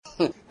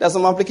There's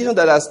some applications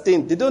that are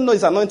stained. They don't know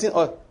it's anointing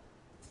oil.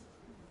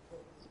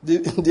 The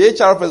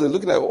HR person is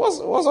looking at,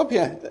 what's up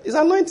here? It's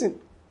anointing.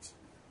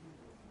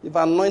 If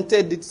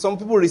anointed it, some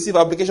people receive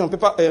application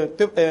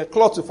paper,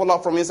 cloth to fall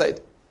out from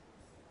inside.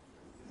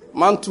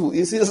 Mantle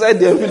is inside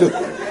the envelope.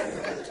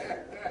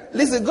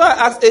 Listen, go and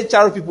ask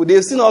HR people.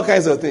 They've seen all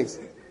kinds of things.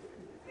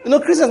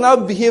 Christians now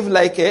behave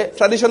like a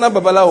traditional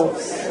babalawo.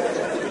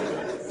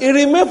 It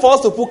remains for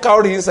us to put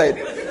cowrie inside.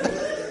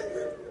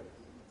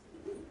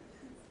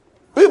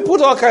 We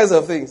put all kinds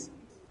of things.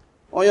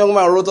 One young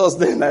man wrote us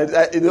then,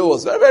 it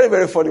was a very,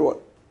 very funny one.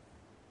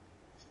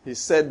 He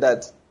said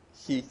that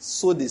he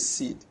sowed the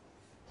seed.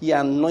 He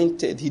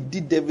anointed. He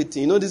did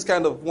everything. This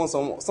kind of one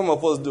some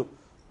of us do.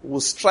 We'll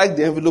strike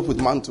the envelope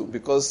with mantle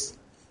because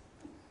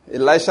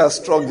Elisha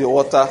struck the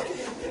water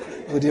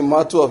with the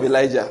mantle of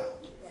Elijah.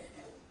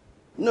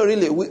 No,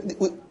 really.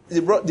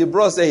 The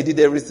bro said he did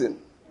everything.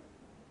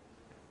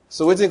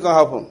 So what can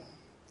happen?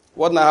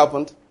 What now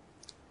happened?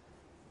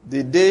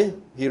 The day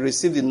he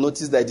received the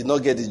notice that he did not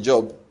get the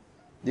job,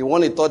 the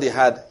one he thought he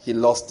had, he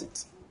lost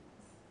it.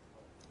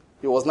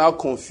 He was now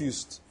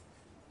confused.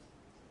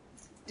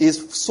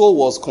 His soul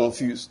was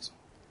confused.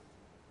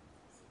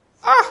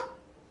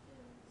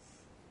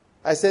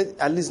 I said,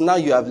 at least now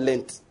you have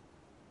learned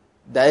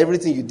that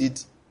everything you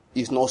did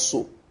is not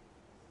so.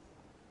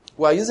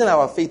 We are using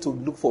our faith to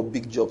look for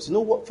big jobs. You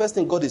know what? First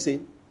thing God is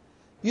saying,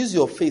 use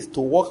your faith to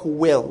work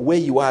well where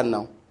you are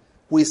now,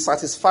 with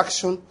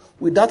satisfaction,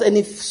 without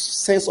any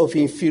sense of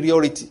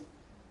inferiority.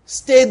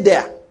 Stay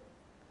there.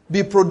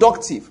 Be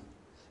productive.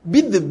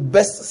 Be the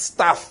best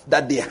staff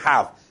that they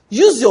have.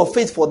 Use your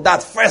faith for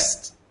that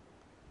first,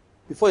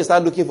 before you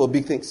start looking for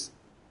big things.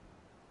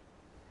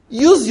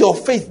 Use your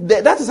faith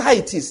there. That is how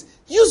it is.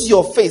 Use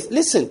your faith.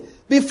 Listen,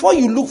 before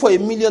you look for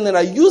 $1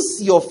 million,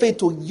 use your faith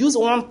to use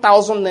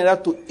 1,000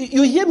 naira to.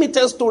 You hear me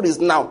tell stories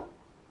now.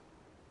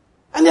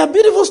 And they are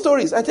beautiful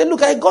stories. I tell you,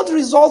 look, I got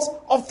results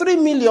of 3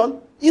 million.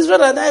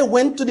 Israel and I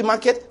went to the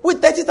market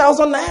with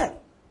 30,000 naira.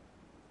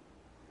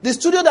 The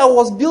studio that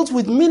was built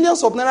with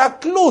millions of naira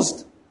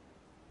closed.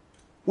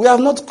 We have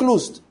not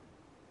closed.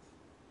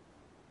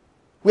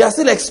 We are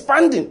still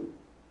expanding.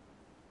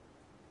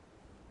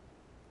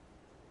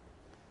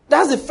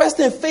 That's the first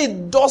thing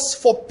faith does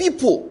for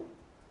people.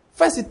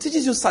 First, it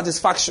teaches you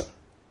satisfaction.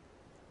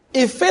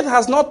 If faith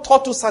has not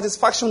taught you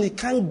satisfaction, it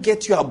can't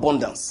get you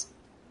abundance.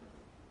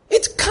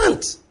 It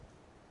can't.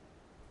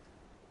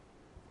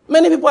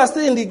 Many people are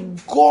still in the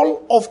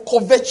gall of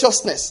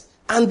covetousness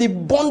and the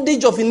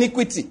bondage of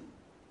iniquity.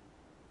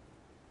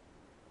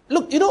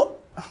 Look,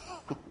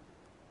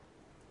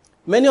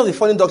 many of the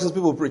funny doctrines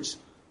people preach,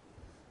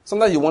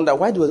 sometimes you wonder,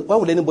 why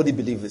would anybody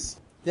believe this?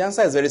 The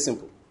answer is very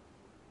simple.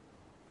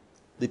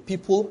 The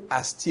people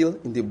are still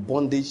in the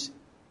bondage,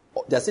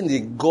 they are still in the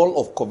gall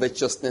of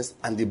covetousness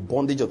and the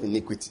bondage of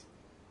iniquity.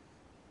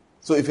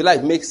 So if you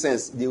like, make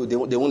sense, they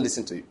won't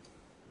listen to you.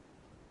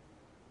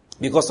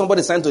 Because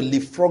somebody is trying to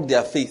leapfrog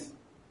their faith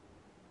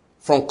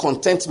from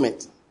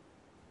contentment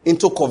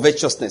into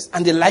covetousness,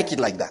 and they like it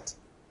like that.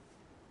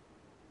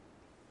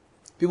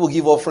 People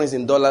give offerings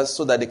in dollars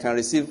so that they can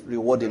receive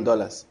reward in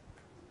dollars.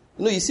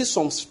 You see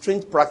some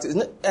strange practice.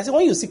 I say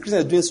when you see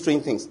Christians doing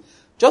strange things,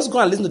 just go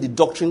and listen to the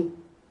doctrine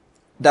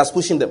that's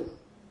pushing them.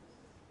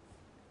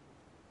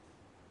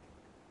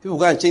 People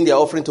go and change their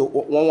offering to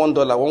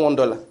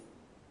 $1.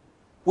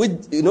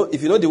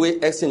 If you know the way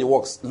exchange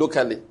works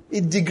locally,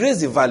 it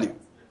degrades the value.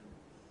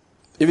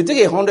 If you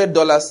take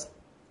 $100,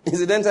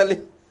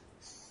 incidentally,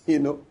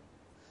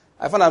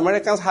 I find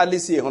Americans hardly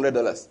see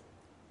 $100.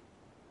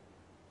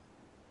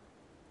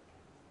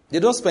 They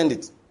don't spend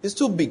it. It's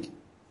too big.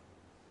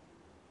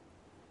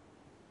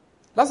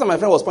 Last time my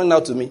friend was pointing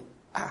out to me,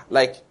 that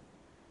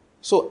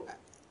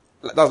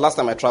was last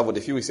time I traveled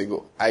a few weeks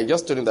ago. I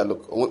just told him that,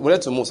 look, we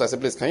wanted to move. So I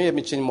said, please, can you help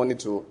me change money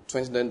to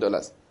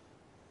 $29?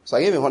 So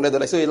I gave him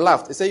 $100. So he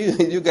laughed. He said,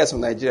 you guys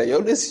from Nigeria, you're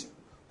always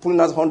pulling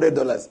out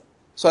 $100.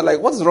 So I'm like,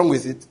 what's wrong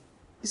with it?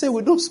 He said,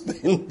 we don't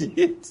spend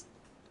it.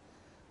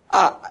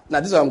 Now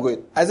this is where I'm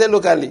going. I said,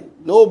 locally,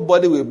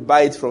 nobody will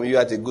buy it from you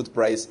at a good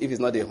price if it's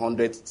not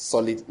 $100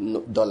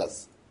 solid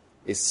dollars.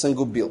 A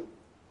single bill.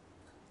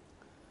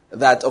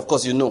 That, of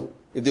course,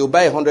 if they will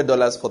buy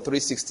 $100 for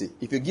 $360,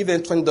 if you give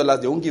them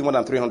 $20, they won't give more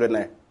than 300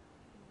 naira.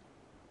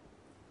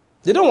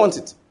 They don't want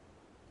it.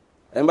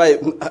 And my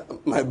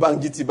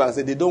bank, GT Bank,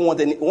 said they don't want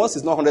any. Once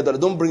it's not $100,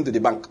 don't bring it to the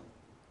bank.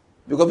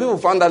 Because people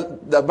found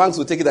that the banks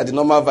will take it at the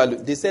normal value.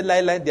 They said,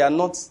 they are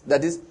not.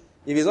 That is,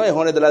 if it's not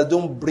 $100,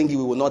 don't bring it,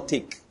 we will not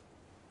take.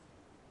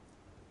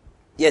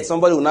 Yet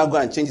somebody will now go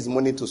and change his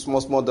money to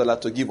small dollar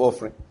to give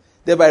offering,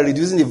 thereby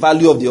reducing the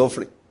value of the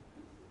offering.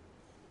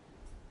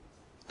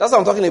 That's what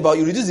I'm talking about.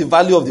 You reduce the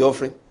value of the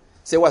offering.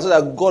 Say, why? So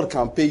that God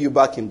can pay you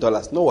back in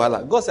dollars. No,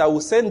 wahala. God said, I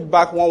will send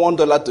back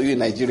 $1 to you in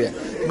Nigeria.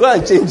 Go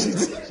and change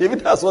it. Maybe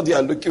that's what you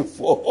are looking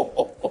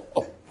for.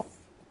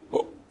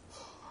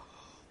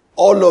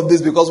 All of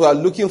this because we are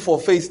looking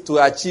for faith to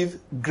achieve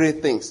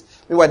great things.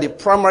 Meanwhile, the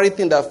primary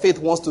thing that faith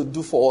wants to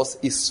do for us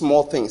is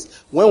small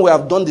things. When we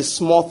have done the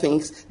small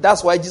things,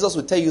 that's why Jesus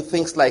will tell you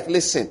things like,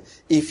 listen,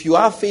 if you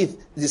have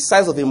faith the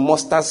size of a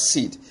mustard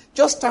seed,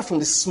 just start from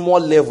the small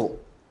level.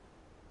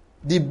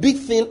 The big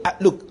thing,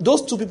 look,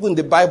 those two people in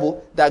the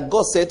Bible that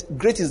God said,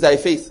 great is thy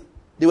faith.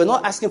 They were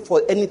not asking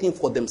for anything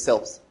for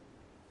themselves.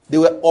 They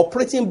were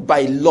operating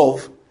by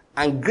love,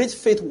 and great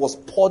faith was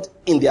poured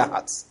in their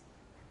hearts.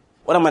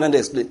 What am I trying to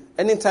explain?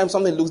 Anytime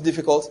something looks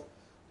difficult,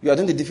 you are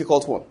doing the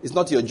difficult one. It's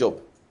not your job.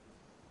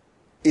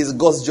 It's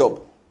God's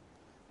job.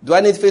 Do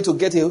I need faith to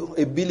get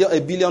a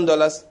billion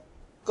dollars?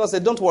 God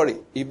said, don't worry.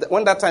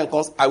 When that time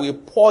comes, I will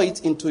pour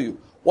it into you.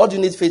 What do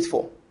you need faith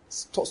for?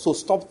 So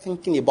stop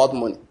thinking about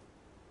money.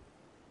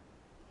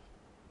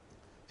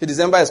 See,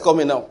 December is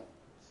coming now.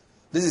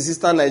 This is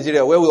Eastern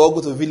Nigeria, where we all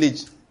go to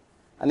village.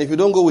 And if you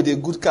don't go with a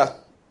good car,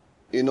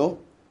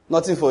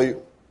 nothing for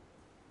you.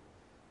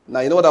 Now,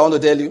 you know what I want to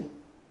tell you?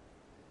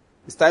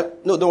 It's time.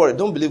 No, don't worry.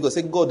 Don't believe God.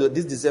 Say, God,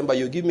 this December,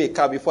 you give me a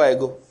car before I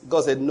go.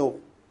 God said, no,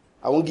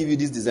 I won't give you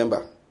this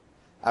December.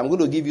 I'm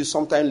going to give you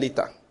sometime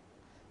later.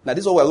 Now,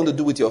 this is what we're going to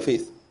do with your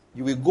faith.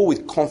 You will go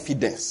with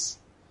confidence.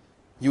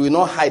 You will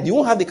not hide. You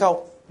won't have the car.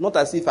 Not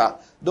as if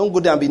don't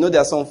go there and be,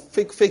 there's some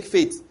fake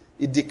faith.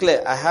 It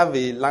declare, I have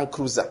a Land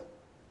Cruiser.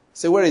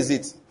 Say, where is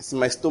it? It's in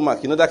my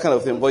stomach. That kind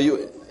of thing. But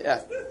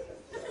yeah.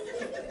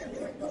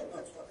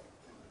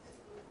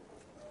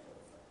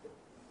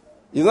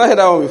 You've not heard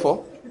that one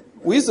before?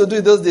 We used to do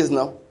it those days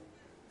now.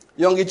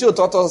 Young Ichio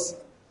taught us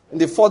in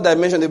the fourth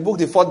dimension, the book,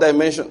 The Fourth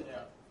Dimension.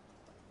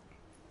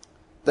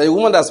 That a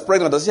woman that's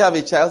pregnant, does she have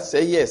a child?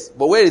 Say yes.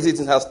 But where is it?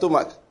 In her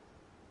stomach.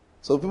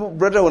 So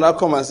brethren will now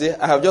come and say,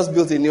 I have just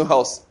built a new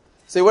house.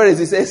 Say, where is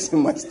it? Say, it's in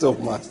my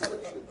stomach.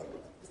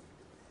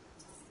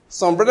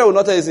 Some brethren will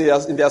not tell you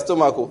it's in their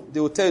stomach. They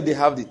will tell you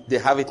they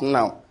have it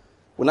now.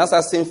 When I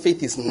start saying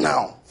faith is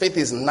now. Faith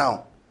is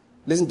now.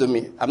 Listen to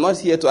me. I'm not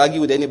here to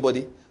argue with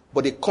anybody.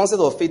 But the concept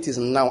of faith is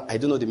now. I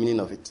don't know the meaning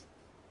of it.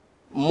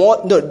 More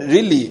than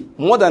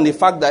the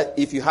fact that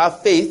if you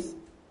have faith,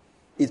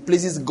 it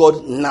pleases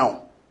God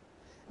now.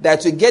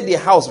 That to get the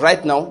house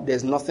right now,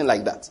 there's nothing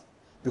like that.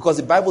 Because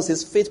the Bible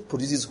says faith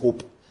produces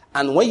hope.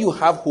 And when you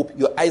have hope,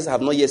 your eyes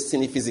have not yet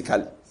seen it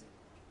physically.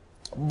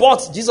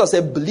 But Jesus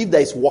said, believe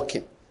that it's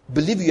working.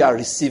 Believe you are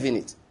receiving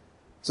it.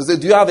 So say,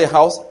 do you have a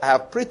house? I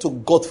have prayed to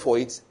God for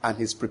it, and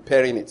He's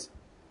preparing it.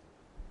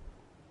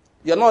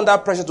 You're not under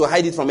pressure to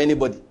hide it from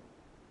anybody.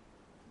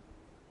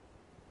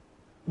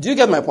 Do you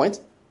get my point?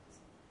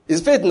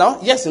 Is faith now?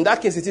 Yes, in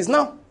that case it is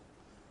now.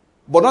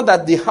 But not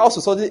that the house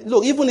is already...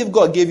 Look, even if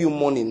God gave you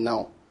money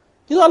now,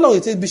 you know how long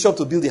it takes Bishop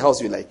to build the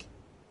house you like?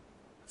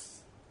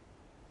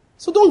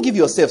 So don't give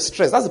yourself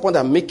stress. That's the point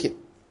I'm making.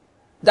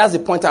 That's the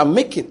point I'm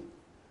making.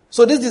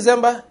 So this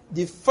December,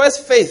 the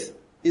first faith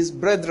is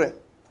brethren.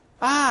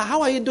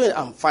 How are you doing?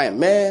 I'm fine,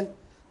 man.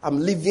 I'm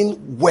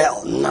living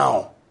well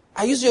now.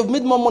 I used to have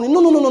made more money.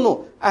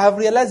 No. I have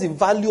realized the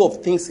value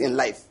of things in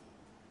life.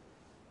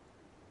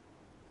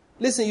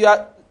 Listen, you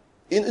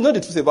know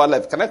the truth about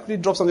life. Can I quickly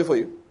drop something for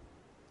you?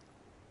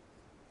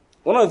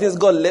 One of the things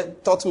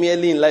God taught me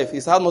early in life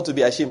is how not to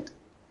be ashamed.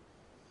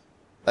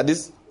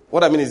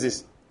 What I mean is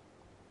this.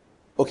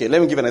 Okay,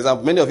 let me give an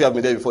example. Many of you have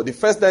been there before. The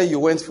first time you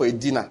went for a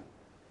dinner,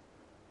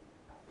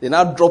 they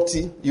now dropped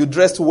you. You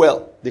dressed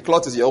well. The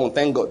cloth is your own,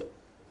 thank God.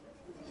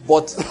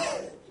 But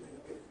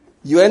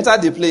you enter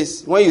the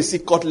place, when you see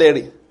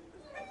cutlery,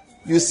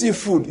 you see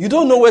food, you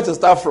don't know where to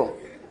start from.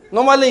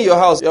 Normally in your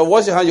house, you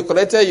wash your hand, you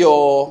collected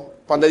your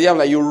pounded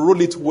yam, you roll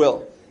it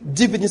well.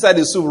 Dip it inside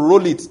the soup,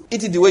 roll it.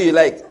 Eat it the way you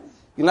like.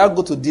 You now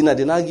go to dinner,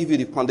 they now give you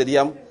the pounded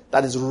yam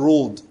that is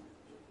rolled.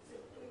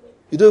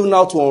 You don't even know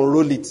how to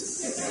unroll it.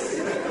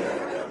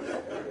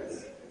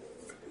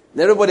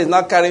 Everybody is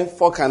now carrying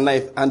fork and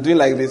knife and doing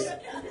like this.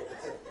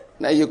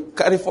 Now you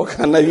carry fork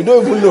and knife, you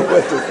don't even know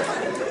where to.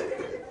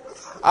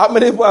 How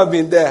many people have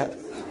been there?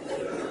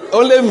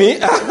 Only me?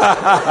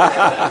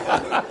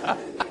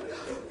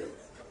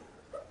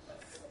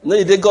 No,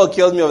 the day God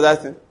killed me of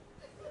that thing.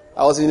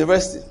 I was in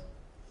university.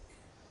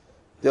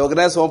 They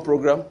organized one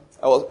program.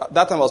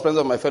 That time I was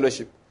president of my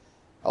fellowship.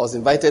 I was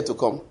invited to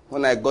come.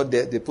 When I got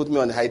there, they put me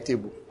on the high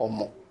table or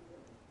more.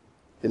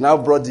 They now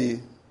brought the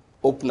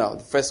opener,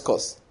 the first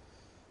course.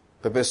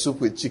 Pepper soup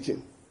with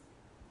chicken.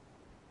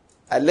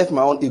 I left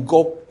my own, it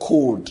got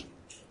cold.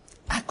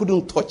 I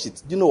couldn't touch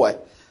it. Do you know why?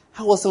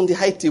 I was on the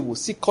high table.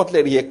 See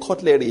cutlery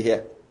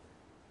here.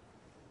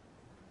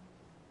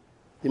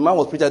 The man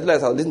was preaching. I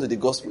realized I was listening to the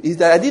gospel. Is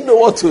that I didn't know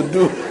what to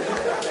do.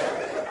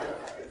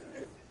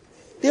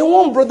 The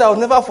one brother, I'll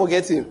never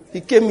forget him.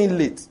 He came in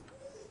late.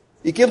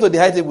 He came to the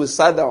high table,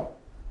 sat down.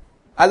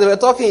 As they were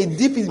talking, he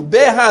dipped his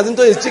bare hands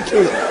into his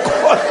chicken.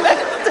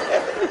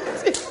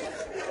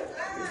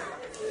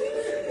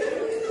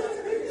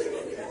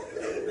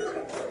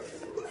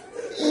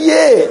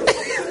 Yeah.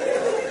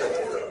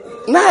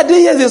 Now I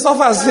didn't hear the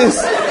suffer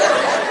since.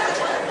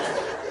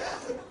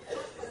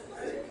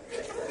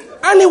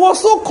 And he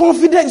was so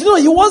confident.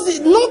 He was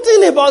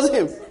nothing about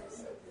him.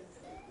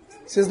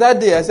 Since that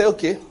day, I said,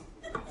 okay,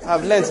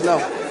 I've learned now.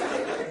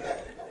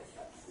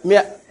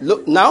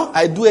 Look, now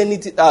I do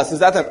anything, since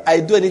that time, I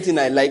do anything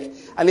I like.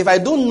 And if I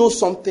don't know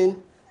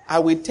something, I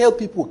will tell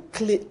people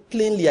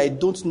plainly I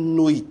don't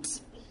know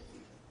it.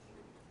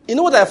 You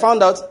know what I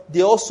found out?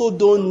 They also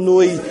don't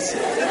know it.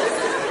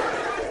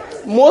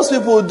 Most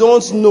people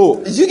don't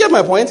know. Did you get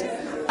my point?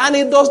 And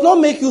it does not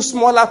make you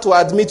smaller to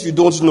admit you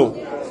don't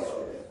know.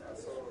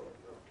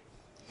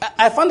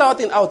 I found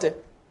out out there.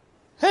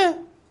 Hey.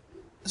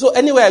 So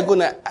anywhere I go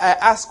now, I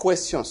ask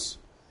questions.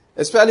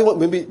 Especially when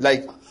maybe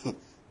like,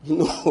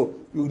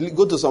 you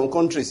go to some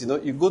countries,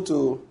 you go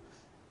to,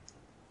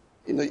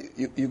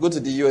 you go to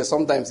the US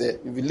sometimes. If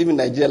you live in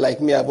Nigeria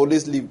like me, I've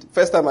always lived.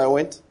 First time I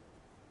went,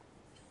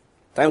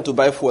 time to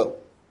buy fuel.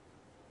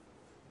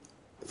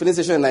 Filling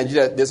station in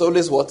Nigeria, there's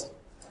always what?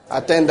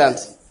 Attendant.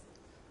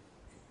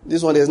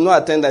 This one, there's no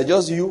attendant,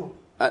 just you.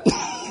 I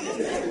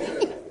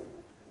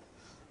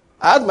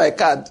had my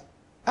card.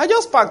 I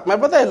just parked. My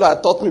brother-in-law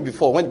had taught me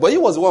before, but he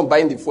was the one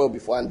buying the fuel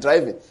before and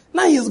driving.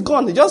 Now he's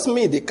gone. It's just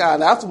me in the car,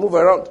 and I have to move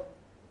around.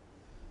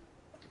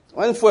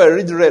 When fuel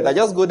read red, I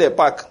just go there,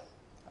 park.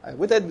 I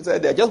waited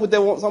beside there. I just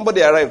waited.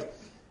 Somebody arrived. It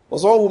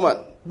was one woman.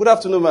 Good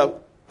afternoon, ma'am.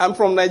 I'm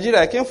from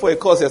Nigeria. I came for a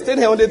course. I stayed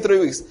here only 3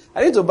 weeks.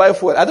 I need to buy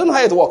fuel. I don't know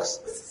how it works.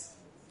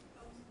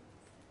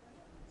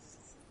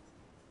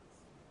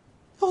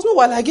 There was no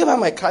while. I gave her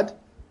my card.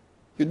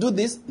 You do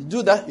this, you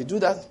do that, you do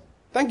that.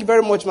 Thank you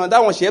very much, man.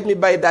 That one, she helped me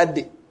buy it that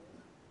day.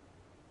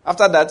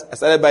 After that, I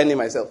started buying it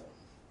myself.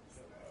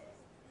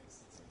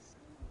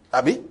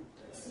 Abi?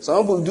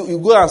 Some people do, you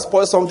go and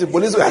spoil something,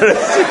 police will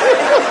arrest you.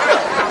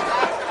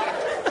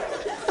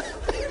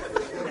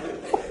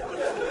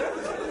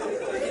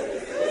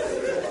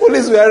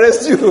 Police will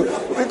arrest you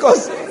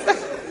because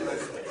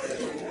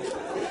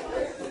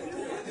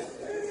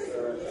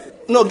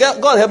no,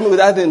 God help me with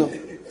that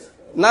thing.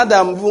 Now that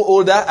I'm even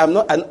older, I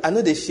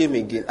know the shame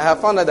again. I have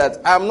found out that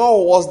I'm not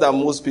worse than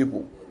most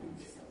people.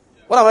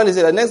 What I'm trying to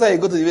say, the next time you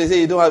go to the village,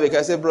 say you don't have a car,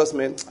 I say, bros,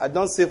 man, I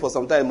don't save for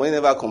some time, money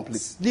never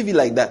complete. Leave it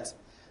like that.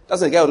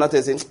 That's the guy who not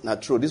tell saying,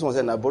 not true. This one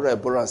said, I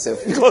borrow and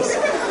save. Because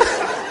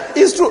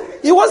it's true.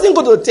 He wasn't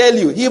going to tell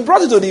you. He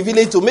brought you to the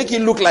village to make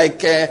it look like,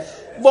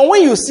 but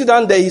when you sit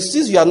down there, he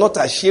sees you are not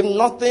ashamed,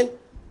 nothing.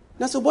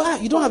 And I said, boy,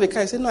 you don't have a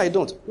car? I said, no, I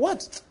don't.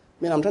 What?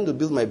 Man, I'm trying to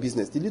build my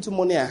business. The little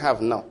money I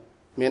have now,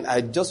 man, I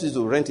just used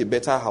to rent a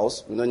better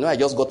house. I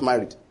just got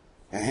married.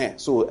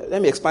 So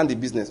let me expand the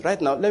business.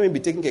 Right now, let me be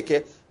taking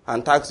care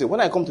and taxi.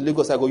 When I come to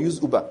Lagos, I go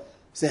use Uber.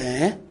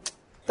 Say,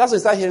 That's when you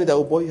start hearing that,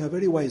 oh boy, you are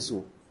very wise.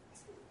 Oh.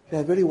 You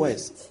are very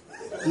wise.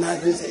 Now,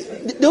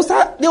 they'll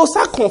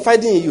start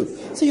confiding in you.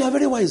 Say, you are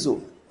very wise.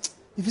 Oh.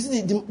 If you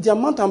see the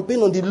amount I'm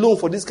paying on the loan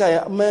for this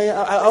guy, man,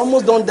 I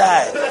almost don't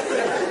die.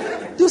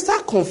 They'll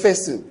start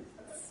confessing.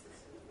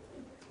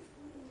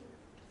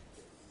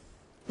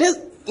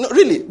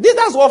 Really,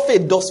 that's what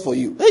faith does for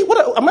you. Hey,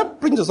 what am I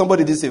preaching to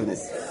somebody this evening?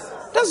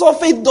 That's what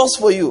faith does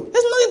for you.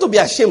 There's nothing to be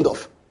ashamed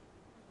of.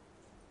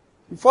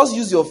 You first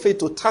use your faith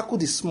to tackle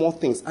the small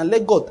things and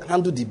let God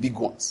handle the big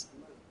ones.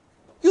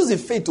 Use the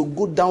faith to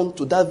go down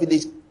to that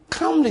village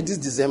calmly this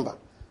December.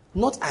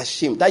 Not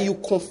ashamed. That you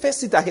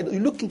confess it ahead. You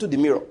look into the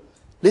mirror.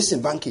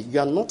 Listen, Banky, you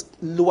are not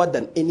lower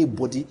than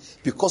anybody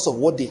because of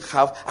what they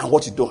have and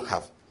what you don't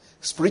have.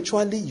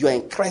 Spiritually, you are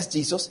in Christ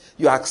Jesus.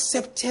 You are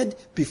accepted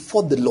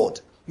before the Lord.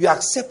 You are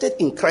accepted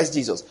in Christ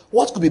Jesus.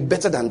 What could be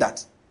better than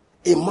that?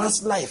 A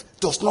man's life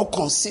does not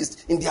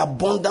consist in the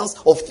abundance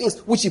of things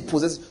which he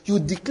possesses. You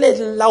declare it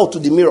loud to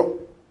the mirror.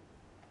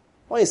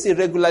 When you say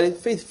regularly,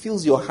 faith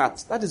fills your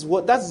heart. That's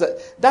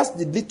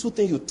the little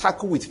thing you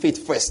tackle with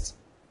faith first.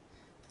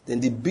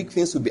 Then the big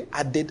things will be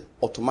added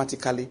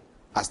automatically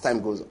as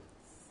time goes on.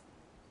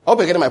 I hope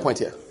you're getting my point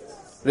here.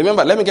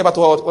 Remember, let me get back to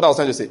what I was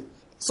trying to say.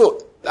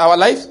 So, our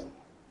life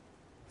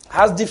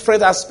has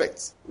different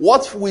aspects.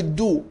 What we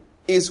do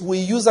is we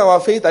use our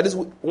faith. That is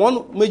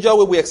one major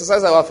way we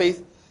exercise our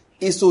faith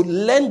is to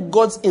learn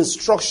God's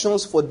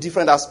instructions for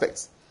different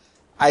aspects.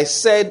 I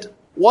said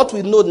what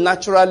we know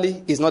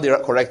naturally is not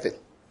the correct thing.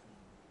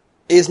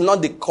 It's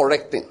not the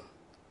correct thing.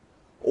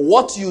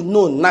 What you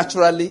know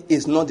naturally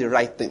is not the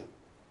right thing.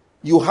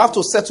 You have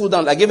to settle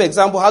down. I gave an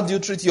example. How do you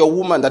treat your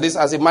woman, that is,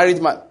 as a married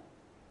man?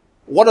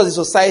 What does the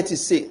society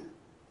say?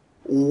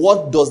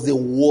 What does the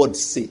word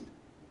say?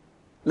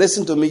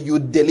 Listen to me. You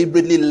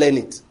deliberately learn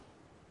it.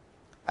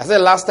 I said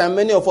last time,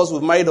 many of us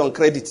were married on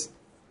credit.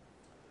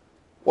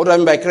 What do I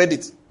mean by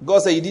credit? God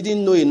said, you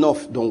didn't know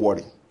enough. Don't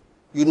worry.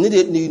 You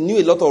knew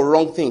a lot of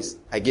wrong things.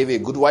 I gave you a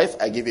good wife.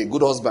 I gave you a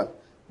good husband.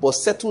 But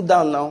settle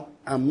down now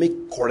and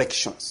make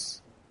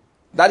corrections.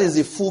 That is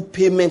the full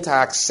payment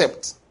I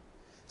accept.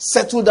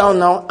 Settle down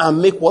now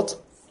and make what?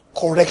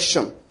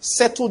 Correction.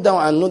 Settle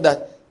down and know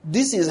that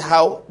this is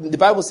how the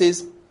Bible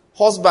says,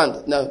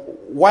 husband, now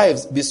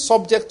wives, be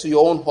subject to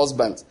your own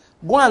husbands.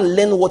 Go and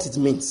learn what it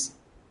means.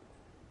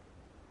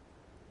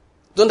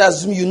 Don't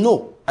assume you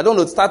know. I don't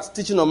know, start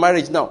teaching on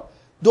marriage now.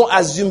 Don't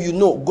assume you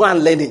know. Go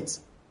and learn it.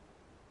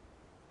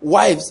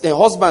 Wives and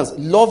husbands,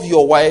 love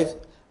your wife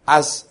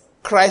as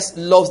Christ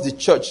loves the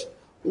church.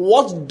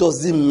 What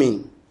does it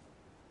mean?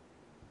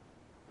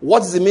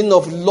 What is the meaning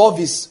of love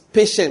is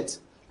patient?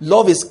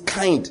 Love is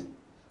kind.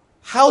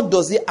 how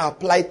does it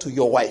apply to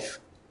your wife?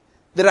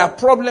 There are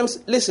problems.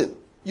 Listen,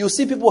 you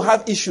see people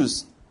have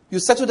issues. You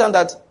settle down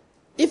that,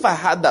 if I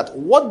had that,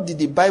 what did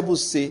the Bible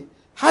say?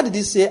 How did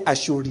it say I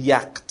should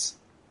react?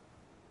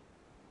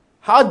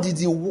 What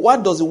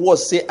does the word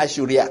say I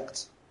should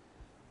react?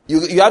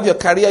 You have your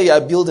career you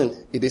are building.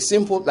 It is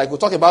simple. Like we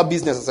talk about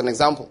business as an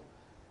example.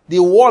 The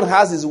world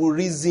has its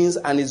reasons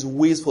and its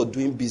ways for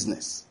doing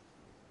business.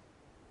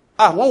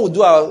 When we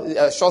do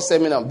our short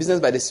seminar, Business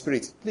by the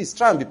Spirit, please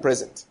try and be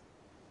present.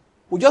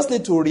 We just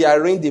need to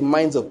rearrange the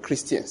minds of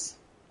Christians.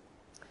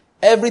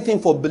 Everything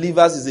for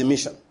believers is a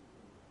mission.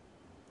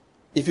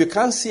 If you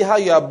can't see how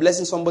you are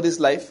blessing somebody's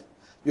life,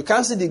 you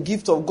can't see the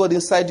gift of God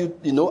inside you,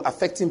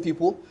 affecting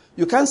people,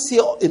 you can't see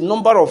a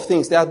number of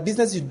things. There are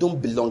businesses you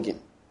don't belong in.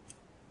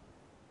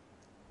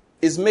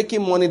 It's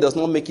making money does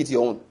not make it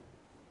your own.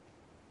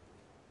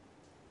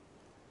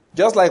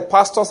 Just like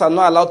pastors are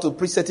not allowed to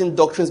preach certain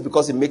doctrines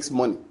because it makes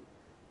money.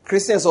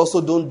 Christians also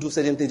don't do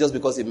certain things just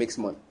because it makes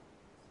money.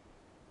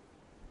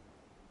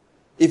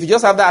 If you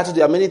just have that attitude,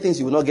 there are many things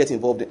you will not get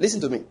involved in.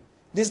 Listen to me.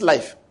 This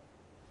life.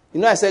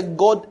 I said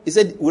God, he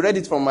said, we read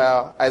it from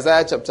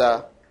Isaiah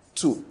chapter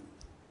 2,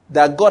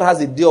 that God has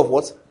a day of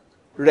what?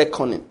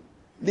 Reckoning.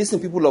 Listen,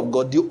 people of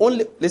God,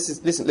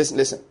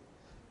 listen.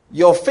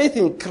 Your faith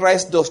in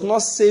Christ does not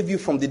save you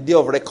from the day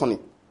of reckoning,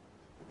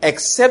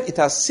 except it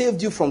has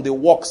saved you from the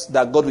works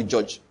that God will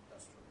judge.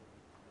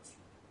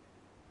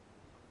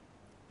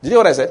 Did you hear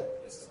what I said?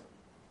 Yes,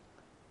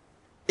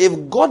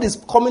 if God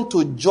is coming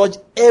to judge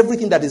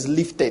everything that is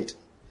lifted,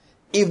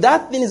 if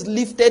that thing is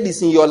lifted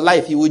is in your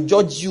life, he will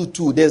judge you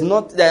too. There's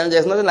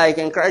nothing like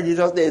in Christ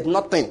Jesus. There is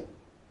nothing.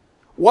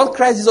 What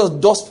Christ Jesus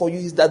does for you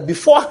is that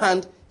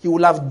beforehand, he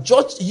will have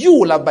judged, you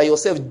will have by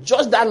yourself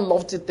judged that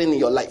lofty thing in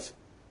your life.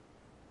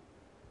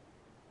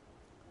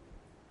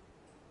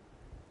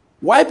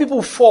 Why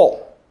people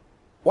fall?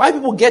 Why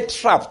people get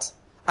trapped?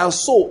 And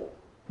so,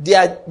 they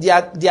are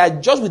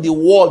judged with the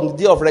world in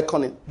the day of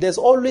reckoning. There's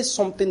always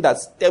something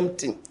that's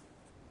tempting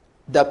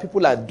that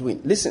people are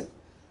doing. Listen,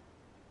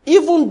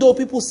 even though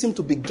people seem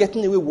to be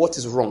getting away with what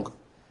is wrong,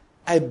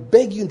 I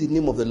beg you in the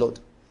name of the Lord,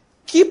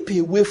 keep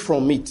away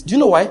from it. Do you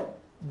know why?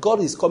 God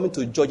is coming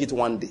to judge it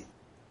one day.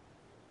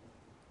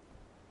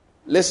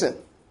 Listen,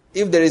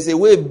 if there is a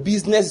way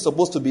business is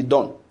supposed to be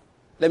done,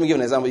 let me give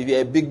an example. If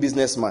you're a big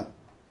businessman,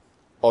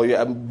 or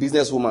you're a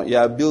businesswoman, you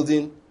are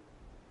building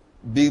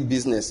big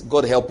business,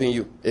 God helping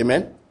you.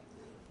 Amen?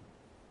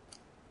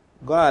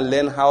 Go and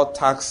learn how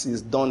tax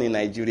is done in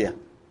Nigeria.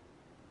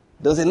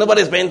 Don't say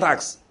nobody's paying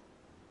tax.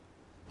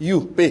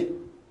 You pay.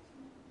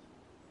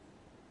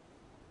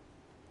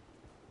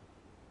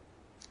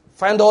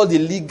 Find all the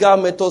legal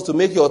methods to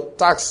make your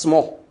tax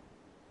small.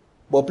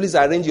 But please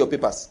arrange your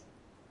papers.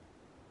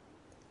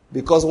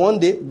 Because one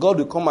day, God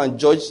will come and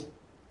judge.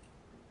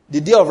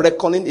 The day of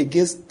reckoning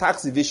against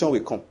tax evasion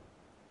will come.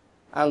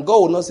 And God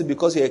will not say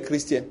because you're a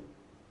Christian,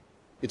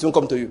 it won't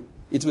come to you.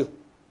 It will.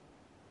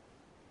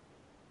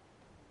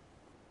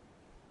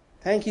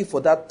 Thank you for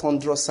that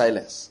thunderous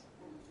silence.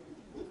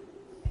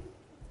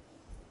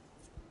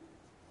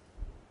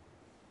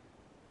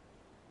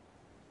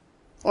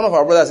 One of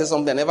our brothers said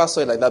something, I never saw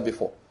it like that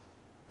before.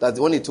 That's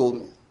when he told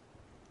me.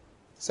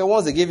 So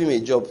once they gave him a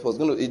job,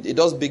 he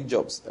does big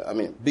jobs. I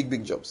mean,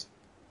 big jobs.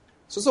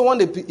 So one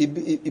day he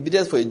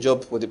bid for a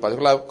job for the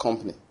particular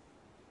company.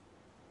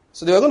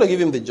 So they were going to give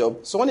him the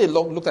job. So when he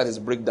looked at his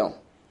breakdown,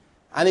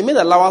 and he made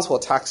allowance for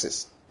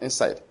taxes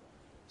inside.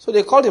 So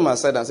they called him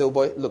aside and said, oh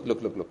boy, look.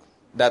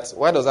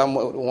 Why does that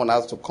one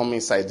have to come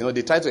inside?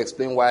 They tried to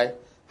explain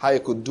how he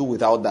could do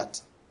without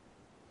that.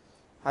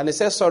 And he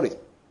said, sorry.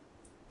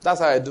 That's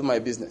how I do my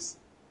business.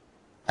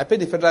 I pay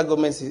the federal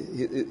government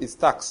his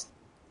tax.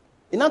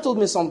 He now told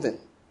me something.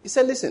 He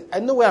said, listen, I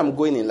know where I'm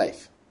going in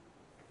life.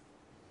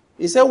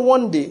 He said,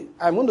 one day,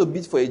 I'm going to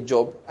bid for a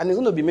job, and it's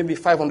going to be maybe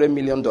 $500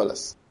 million.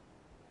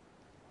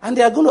 And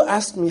they are going to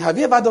ask me, have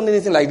you ever done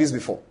anything like this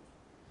before?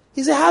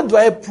 He said, how do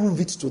I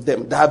prove it to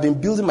them that I've been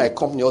building my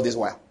company all this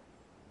while?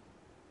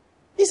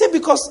 He said,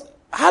 because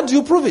how do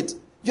you prove it?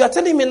 You are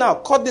telling me now,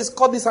 cut this,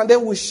 and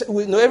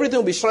then everything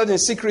will be shrouded in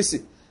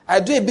secrecy. I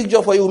do a big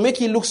job for you, will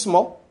make it look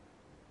small.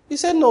 He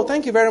said, no,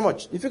 thank you very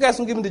much. If you guys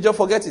don't give me the job,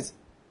 forget it.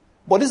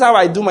 But this is how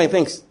I do my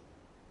things.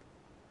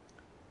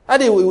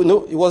 He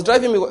was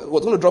driving me,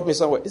 was going to drop me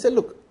somewhere. He said,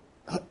 look,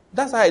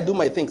 that's how I do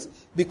my things.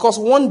 Because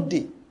one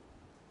day,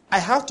 I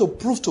have to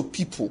prove to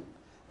people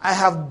I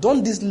have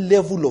done this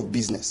level of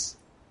business.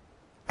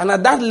 And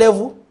at that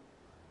level,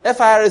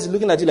 FIRS is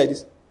looking at you like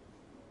this.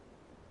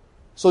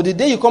 So the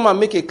day you come and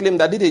make a claim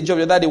that did a job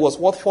the other day was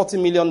worth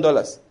 $40 million,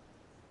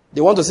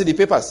 they want to see the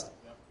papers.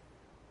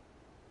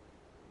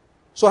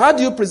 So how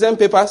do you present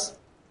papers?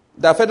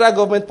 The federal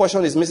government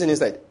portion is missing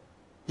inside.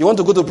 You want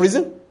to go to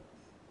prison?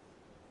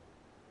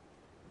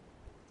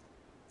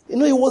 It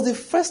was the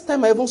first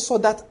time I even saw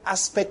that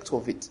aspect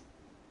of it.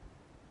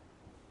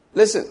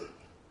 Listen,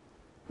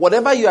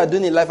 whatever you are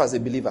doing in life as a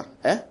believer,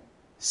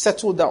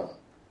 settle down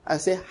and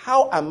say,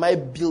 how am I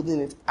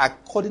building it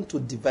according to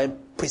divine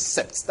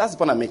precepts? That's the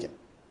point I'm making.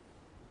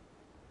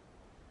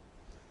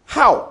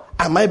 How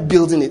am I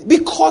building it?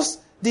 Because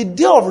the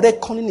day of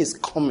reckoning is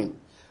coming.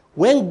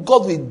 When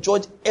God will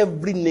judge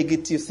every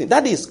negative thing.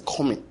 That is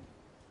coming.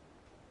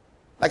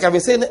 Like I've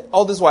been saying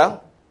all this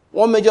while,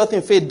 one major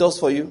thing faith does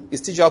for you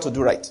is teach you how to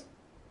do right.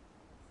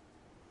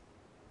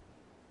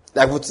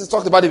 Like we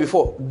talked about it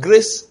before.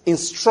 Grace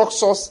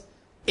instructs us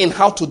in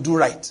how to do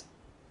right.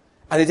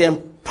 And it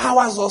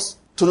empowers us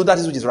to know that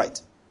is which is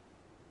right.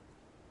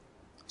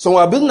 So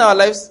when we're building our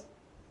lives,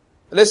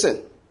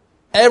 listen,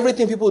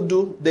 everything people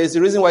do, there's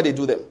a reason why they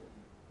do them.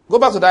 Go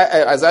back to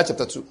that, Isaiah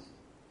chapter 2.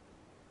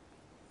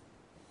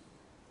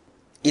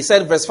 He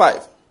said, verse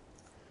 5,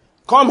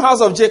 "Come,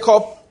 house of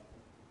Jacob,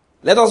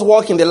 let us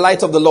walk in the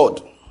light of the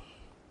Lord.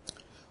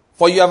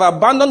 For you have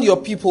abandoned your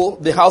people,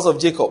 the house of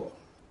Jacob."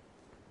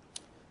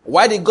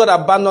 Why did God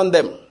abandon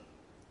them?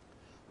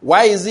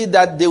 Why is it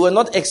that they were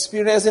not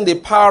experiencing the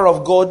power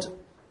of God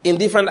in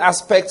different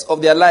aspects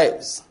of their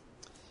lives?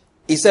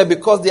 He said,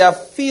 because they are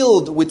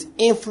filled with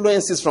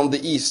influences from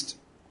the east.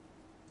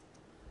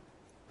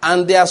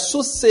 And they are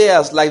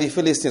soothsayers like the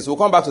Philistines. We'll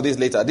come back to this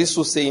later, this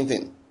soothsaying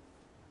thing.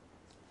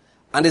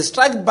 And they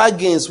strike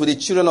bargains with the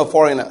children of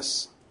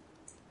foreigners.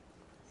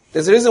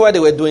 There's a reason why they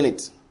were doing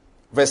it.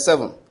 Verse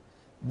 7.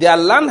 "Their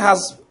land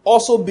has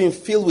also been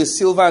filled with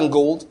silver and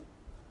gold,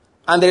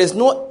 and there is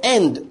no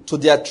end to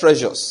their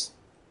treasures.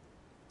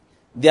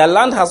 Their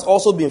land has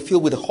also been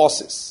filled with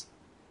horses,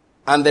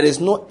 and there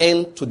is no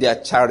end to their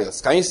chariots."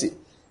 Can you see?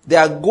 They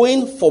are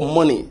going for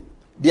money.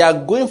 They are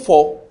going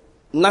for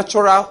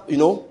natural,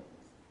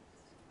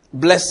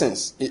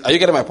 blessings. Are you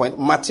getting my point?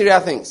 Material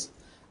things.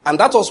 And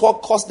that was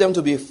what caused them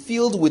to be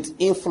filled with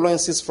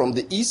influences from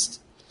the east.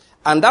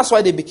 And that's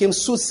why they became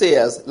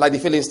soothsayers like the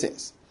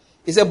Philistines.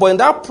 He said, but in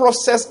that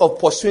process of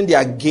pursuing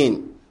their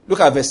gain,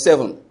 look at verse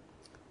 7.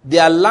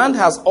 Their land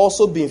has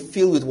also been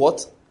filled with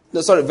what?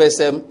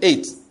 Verse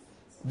 8.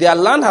 Their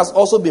land has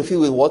also been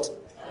filled with what?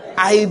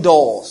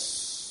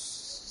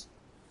 Idols.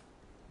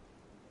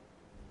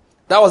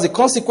 That was the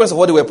consequence of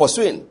what they were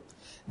pursuing.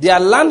 Their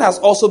land has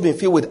also been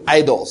filled with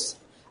idols.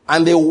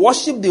 And they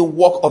worship the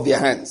work of their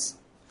hands,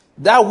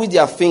 that which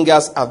their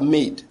fingers have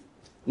made.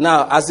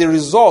 Now, as a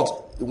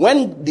result,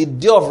 when the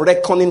day of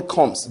reckoning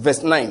comes,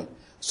 verse 9,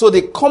 so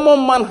the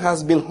common man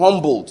has been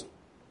humbled,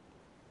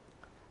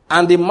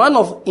 and the man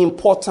of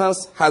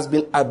importance has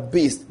been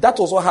abased. That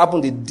was what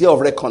happened the day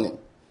of reckoning.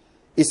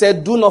 He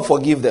said, do not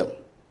forgive them.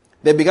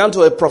 They began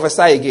to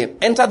prophesy again.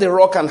 Enter the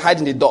rock and hide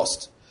in the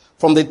dust,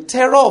 from the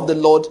terror of the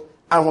Lord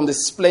and from the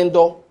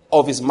splendor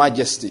of his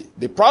majesty.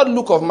 The proud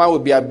look of man will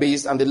be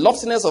abased, and the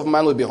loftiness of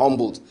man will be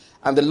humbled,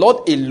 and the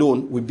Lord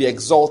alone will be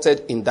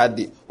exalted in that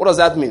day. What does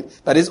that mean?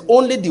 That is,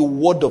 only the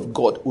word of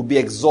God will be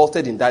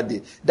exalted in that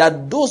day.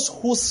 That those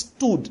who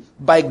stood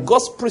by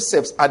God's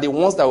precepts are the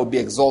ones that will be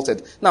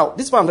exalted. Now,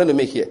 this is what I'm trying to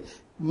make here.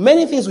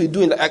 Many things we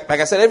do, like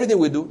I said, everything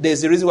we do, there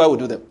is a reason why we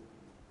do them.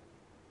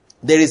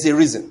 There is a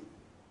reason.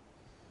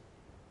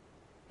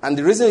 And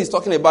the reason he's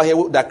talking about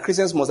here that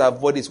Christians must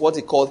avoid is what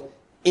he called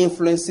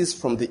influences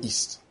from the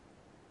east.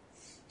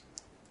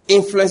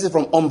 Influences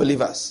from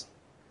unbelievers.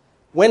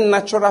 When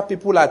natural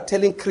people are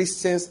telling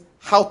Christians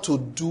how to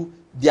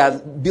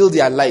build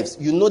their lives,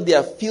 they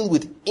are filled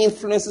with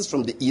influences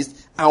from the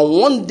east, and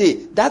one day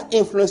that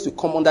influence will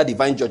come under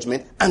divine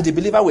judgment, and the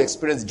believer will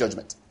experience the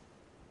judgment.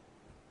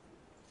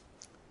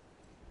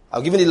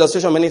 I've given the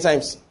illustration many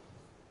times.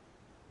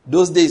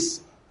 Those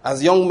days,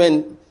 as young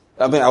men,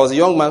 I was a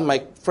young man,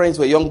 my friends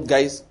were young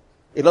guys,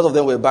 a lot of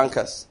them were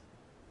bankers,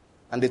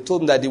 and they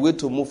told me that the way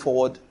to move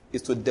forward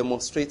is to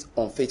demonstrate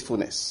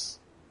unfaithfulness.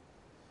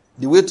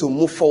 The way to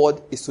move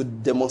forward is to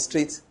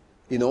demonstrate,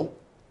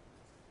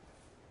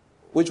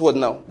 which word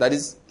now? That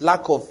is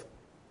lack of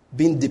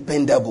being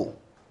dependable.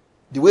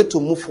 The way to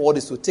move forward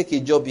is to take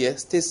a job here,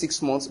 stay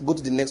 6 months, go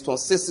to the next one,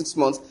 stay 6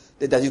 months,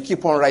 that you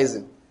keep on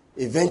rising.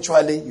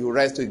 Eventually, you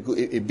rise to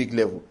a big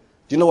level.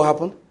 Do you know what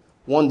happened?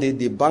 One day,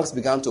 the banks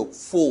began to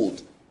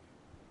fold.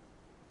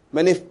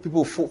 Many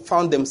people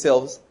found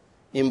themselves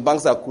in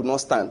banks that could not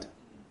stand,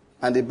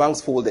 and the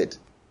banks folded.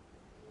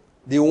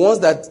 The ones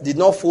that did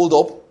not fold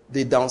up,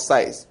 they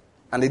downsized.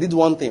 And they did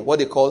one thing, what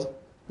they called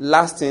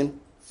last in,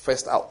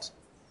 first out.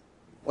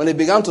 When they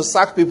began to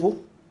sack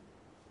people,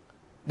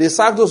 they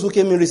sacked those who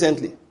came in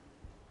recently.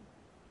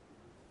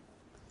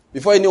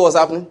 Before you knew what was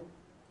happening,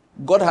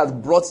 God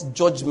had brought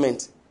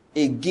judgment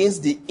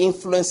against the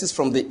influences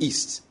from the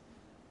east.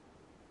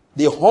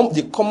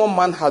 The common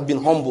man had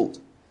been humbled.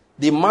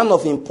 The man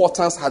of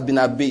importance had been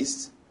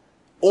abased.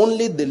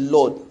 Only the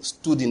Lord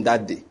stood in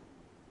that day.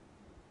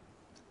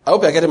 I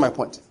hope you're getting my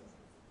point.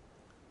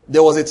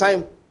 There was a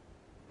time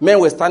men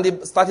were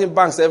starting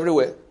banks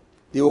everywhere.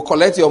 They will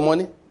collect your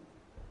money.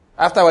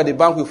 Afterward, the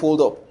bank will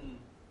fold up.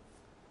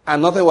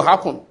 And nothing will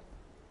happen.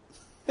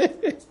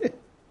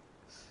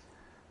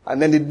 And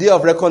then the day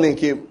of reckoning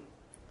came.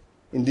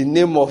 In the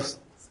name of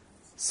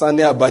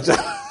Sani Abacha.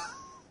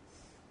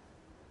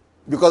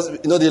 Because,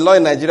 the law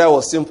in Nigeria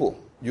was simple.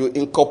 You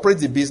incorporate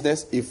the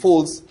business, it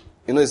folds.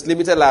 It's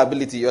limited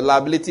liability. Your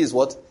liability is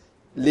what?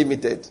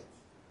 Limited.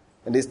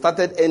 And they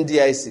started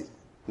NDIC,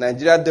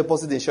 Nigeria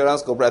Deposit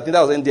Insurance Corporation. I think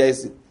that was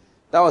NDIC.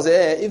 That was,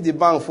 if the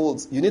bank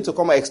folds, you need to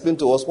come and explain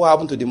to us what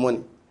happened to the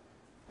money.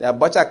 The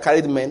Abacha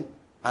carried men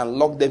and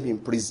locked them in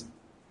prison.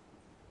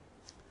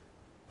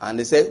 And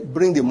they said,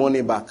 bring the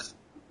money back.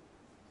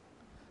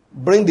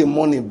 Bring the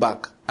money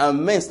back.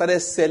 And men started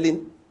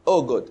selling,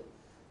 oh God.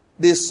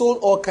 They sold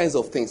all kinds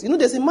of things. You know,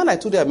 there's a man I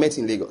told you I met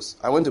in Lagos.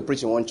 I went to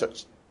preach in one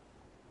church.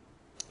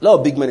 A lot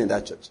of big men in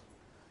that church.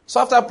 So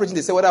after preaching,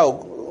 they said whether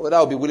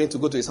I'll be willing to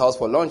go to his house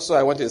for lunch. So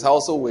I went to his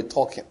house, so we're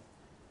talking.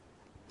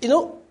 You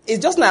know,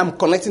 it's just now I'm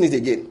connecting it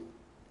again.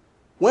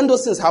 When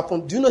those things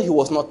happened, do you know he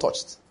was not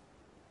touched?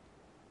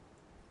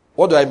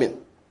 What do I mean?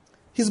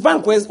 His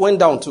bank went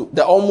down too.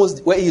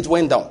 Almost where it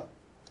went down.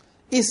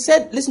 He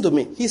said, listen to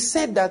me. He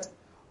said that,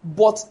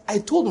 but I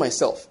told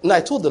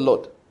the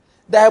Lord,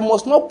 that I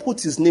must not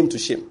put his name to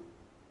shame.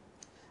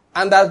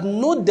 And that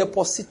no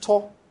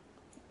depositor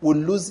will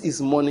lose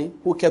his money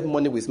who kept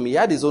money with me. He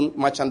had his own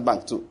merchant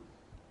bank too.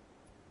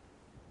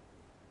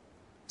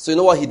 So you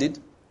know what he did?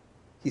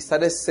 He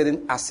started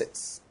selling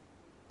assets.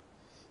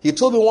 He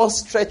told me one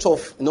stretch of,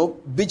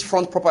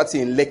 beachfront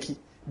property in Lekki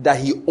that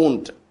he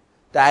owned,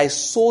 that I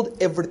sold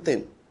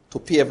everything to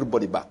pay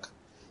everybody back.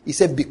 He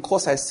said,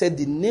 because I said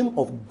the name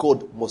of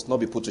God must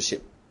not be put to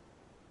shame.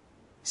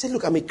 He said,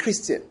 look, I'm a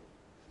Christian.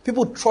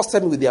 People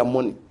trusted me with their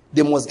money.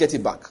 They must get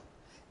it back.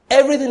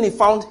 Everything he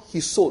found, he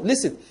sold.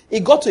 Listen,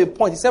 it got to a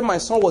point. He said my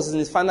son was in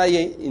his final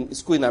year in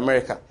school in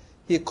America.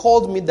 He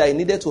called me that he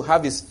needed to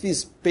have his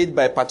fees paid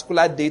by a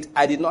particular date.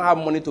 I did not have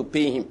money to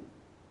pay him.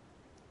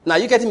 Now,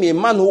 you getting me? A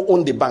man who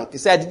owned the bank. He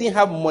said, I didn't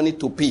have money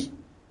to pay.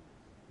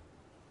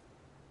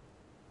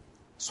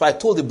 So I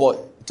told the boy,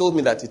 he told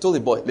the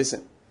boy,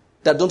 listen,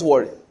 that don't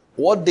worry.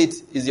 What date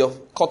is your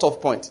cutoff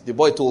point? The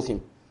boy told him.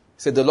 He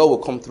said, the Lord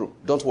will come through.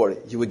 Don't worry.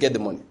 You will get the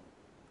money.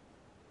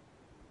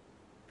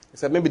 He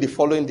said, maybe the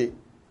following day,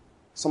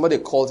 somebody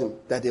called him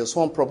that there was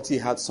one property he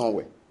had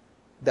somewhere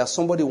that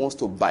somebody wants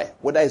to buy,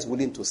 whether he's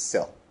willing to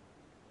sell.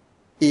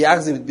 He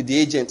asked the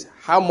agent,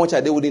 how much are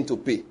they willing to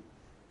pay?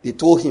 They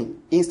told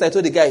him. Instead,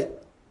 told the guy,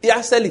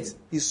 yeah, sell it.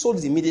 He sold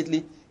it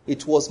immediately.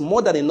 It was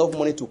more than enough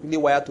money to quickly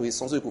wire to his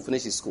son so he could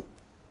finish his school.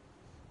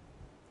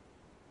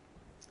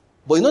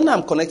 But now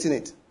I'm connecting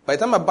it. By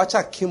the time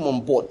Abacha came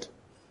on board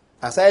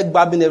and started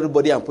grabbing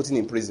everybody and putting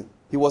in prison,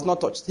 he was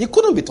not touched. He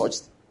couldn't be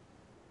touched.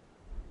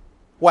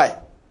 Why?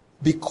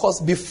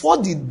 Because before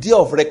the day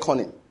of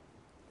reckoning,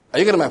 are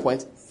you getting my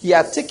point? He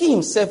had taken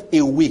himself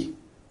away.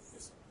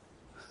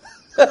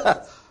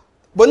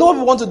 But you know what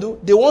we want to do?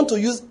 They want to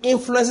use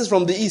influences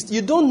from the east.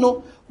 You don't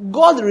know.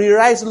 God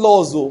rewrites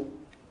laws, though.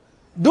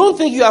 Don't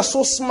think you are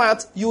so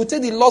smart, you will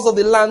take the laws of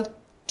the land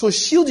to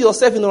shield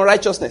yourself in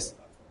unrighteousness.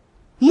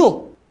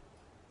 No.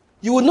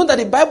 You will know that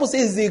the Bible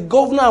says he's a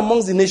governor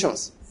amongst the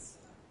nations.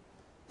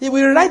 He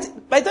will write,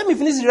 by the time he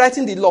finishes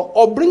writing the law,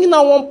 or bringing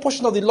out one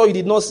portion of the law you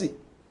did not see.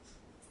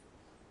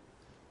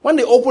 When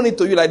they open it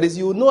to you like this,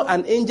 you will know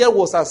an angel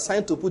was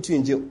assigned to put you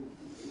in jail.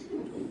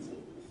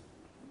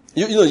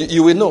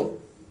 You will know.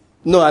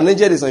 No, an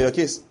angel is on your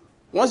case.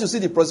 Once you see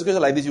the prosecutor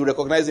like this, you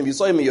recognize him. You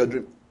saw him in your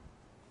dream.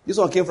 This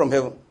one came from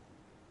heaven.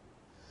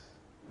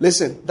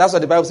 Listen, that's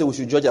what the Bible says we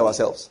should judge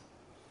ourselves.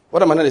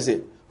 What am I trying to say?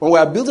 When we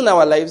are building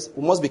our lives,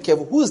 we must be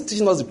careful. Who is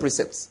teaching us the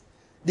precepts?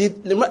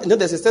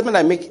 There's a statement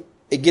I make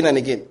again and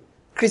again.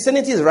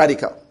 Christianity is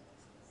radical.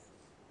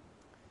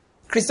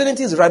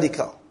 Christianity is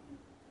radical.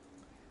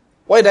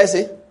 What did I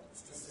say?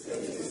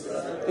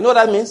 You know what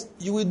that means?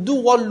 You will do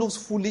what looks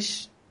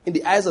foolish in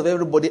the eyes of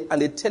everybody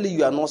and they tell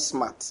you are not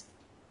smart.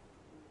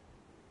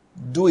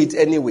 Do it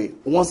anyway,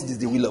 once it is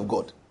the will of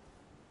God.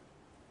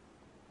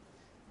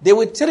 They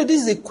will tell you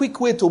this is a quick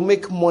way to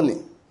make money.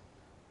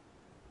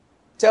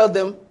 Tell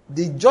them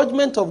the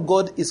judgment of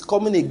God is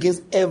coming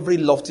against every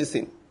lofty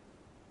thing.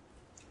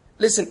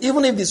 Listen,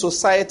 even if the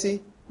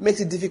society makes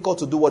it difficult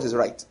to do what is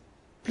right,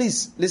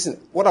 please, listen,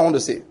 what I want to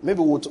say,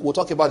 maybe we'll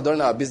talk about it during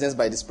our Business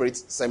by the Spirit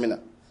seminar.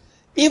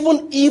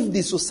 Even if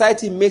the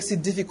society makes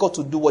it difficult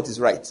to do what is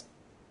right,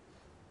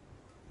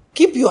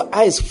 keep your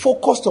eyes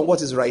focused on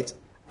what is right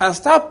and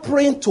start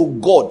praying to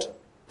God.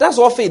 That's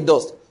what faith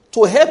does.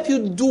 To help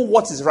you do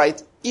what is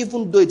right,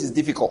 even though it is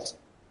difficult.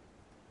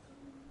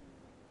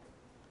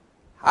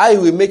 How He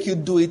will make you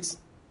do it,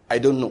 I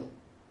don't know.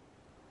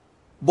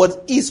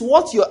 But it's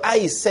what your eye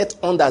is set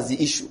on that's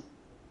the issue.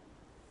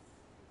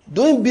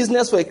 Doing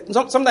business,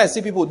 sometimes I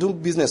see people do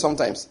business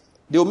sometimes.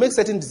 They will make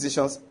certain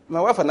decisions.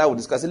 My wife and I will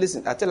discuss it.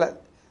 Listen, I tell her,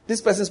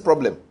 this person's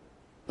problem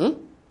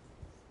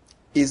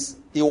is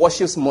he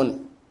worships money.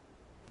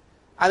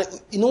 And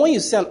when you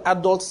see an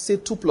adult say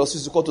 2 plus 2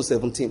 is equal to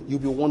 17, you'll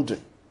be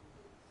wondering.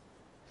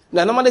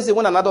 Now, normally say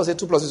when an adult says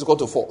 2 plus 2 is equal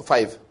to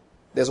 5,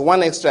 there's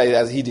one extra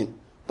that's hidden.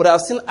 But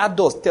I've seen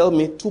adults tell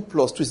me 2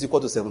 plus 2 is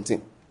equal to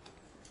 17.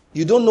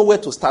 You don't know where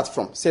to start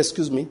from. Say,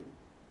 excuse me.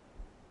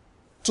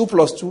 2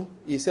 plus 2,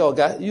 you say,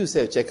 okay, you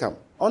say, check him.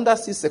 Under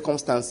these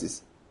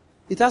circumstances,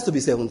 it has to be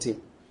 17.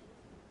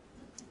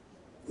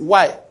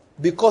 Why?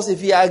 Because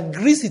if he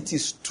agrees it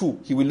is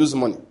 2, he will lose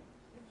money.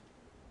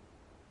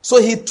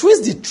 So he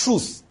twists the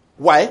truth.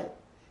 Why?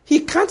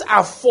 He can't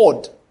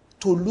afford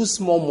to lose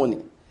more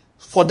money.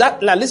 For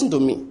that, now listen to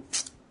me.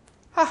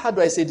 How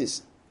do I say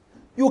this?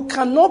 You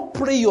cannot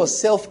pray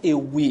yourself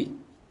away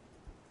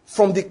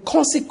from the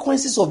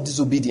consequences of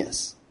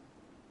disobedience.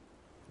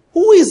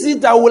 Who is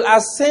it that will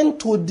ascend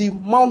to the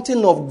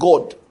mountain of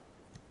God?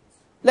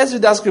 Let's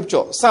read that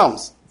scripture.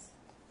 Psalms.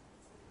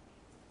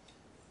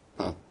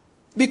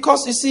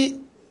 Because you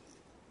see,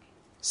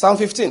 Psalm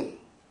 15.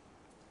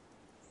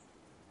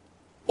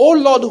 O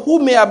Lord, who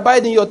may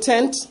abide in your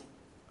tent?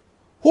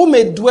 Who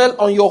may dwell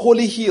on your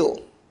holy hill?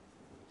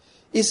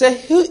 He said,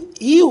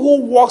 he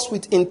who walks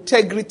with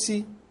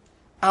integrity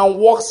and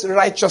walks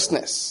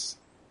righteousness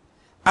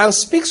and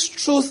speaks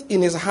truth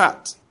in his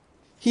heart.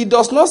 He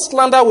does not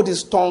slander with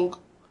his tongue,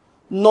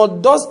 nor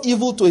does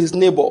evil to his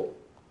neighbor,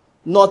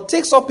 nor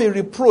takes up a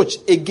reproach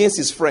against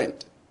his friend.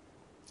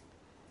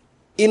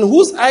 In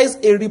whose eyes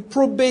a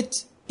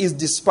reprobate is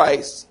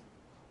despised,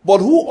 but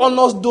who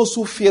honors those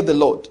who fear the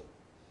Lord.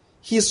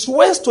 He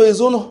swears to his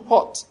own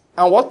heart.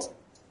 And what?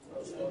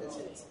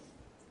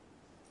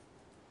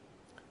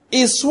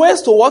 He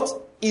swears to what?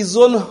 His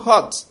own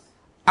heart.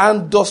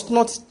 And does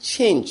not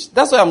change.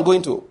 That's what I'm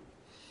going to.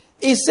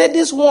 He said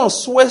this one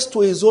swears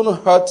to his own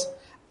heart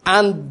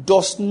and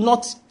does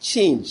not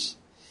change.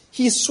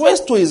 He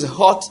swears to his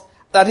heart,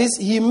 that is,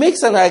 he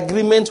makes an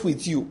agreement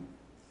with you.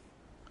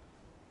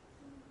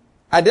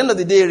 At the end of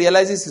the day, he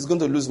realizes he's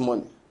going to lose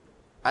money.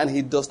 And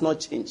he does not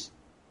change.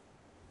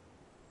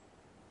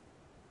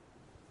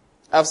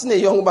 I've seen a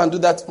young man do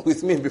that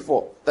with me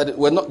before. That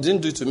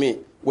didn't do it to me.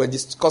 We're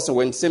discussing,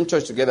 we're in the same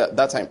church together at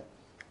that time.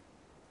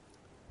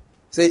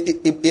 So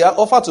he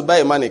offered to buy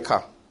a man a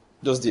car.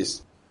 Just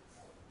this.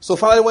 So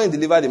finally when he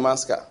delivered the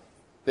man's car,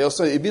 there was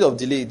a bit of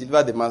delay, he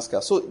delivered the man's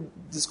car. So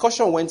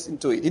discussion went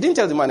into it. He didn't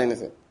tell the man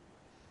anything.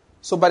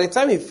 So by the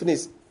time he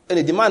finished,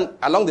 the man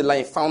along the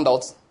line found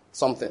out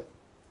something.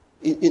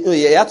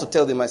 He had to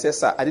tell the man, I said,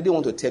 sir, I didn't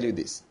want to tell you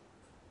this.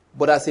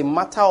 But as a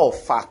matter of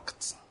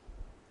fact,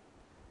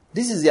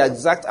 this is the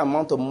exact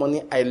amount of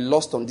money I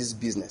lost on this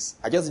business.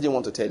 I just didn't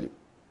want to tell you.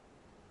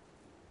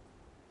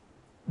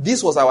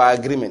 This was our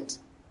agreement.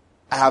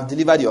 I have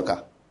delivered your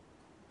car.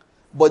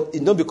 But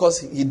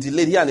because he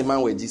delayed, he and the man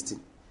were gisting.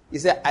 He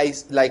said, I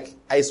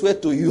swear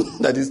to you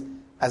that is,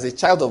 as a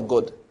child of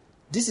God,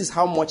 this is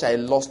how much I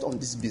lost on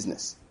this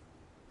business.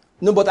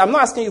 No, but I'm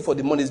not asking you for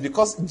the money. It's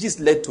because gist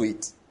led to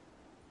it.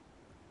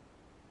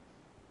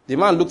 The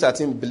man looked at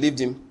him, believed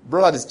him,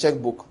 brought out his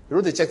checkbook, he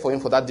wrote a check for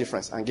him for that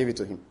difference and gave it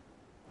to him.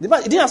 The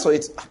man, he didn't ask for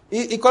it.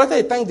 He collected,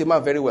 he thanked the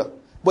man very well.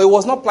 But he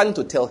was not planning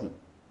to tell him.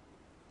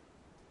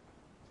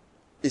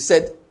 He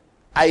said,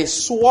 I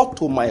swore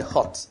to my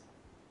heart.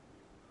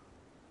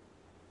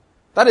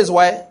 That is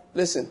why,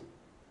 listen,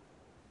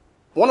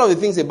 one of the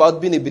things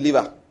about being a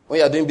believer, when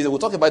you are doing business, we'll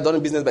talk about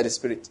doing business by the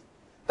Spirit.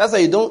 That's why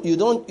you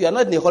are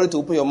not in a hurry to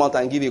open your mouth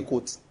and give a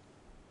quote.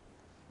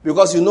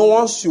 Because you know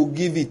once you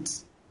give it,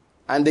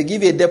 and they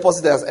give you a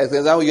deposit as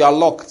example, you are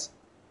locked.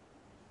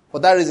 For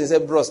that reason, he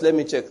said, bros, let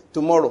me check.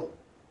 Tomorrow.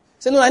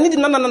 Say, no, I need it.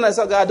 No. I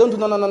said, I don't do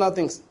no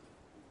things.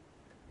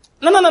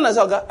 No. I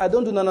said, I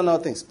don't do no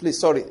things. Please,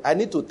 sorry. I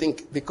need to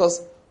think.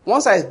 Because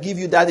once I give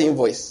you that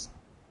invoice,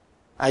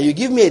 and you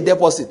give me a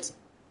deposit,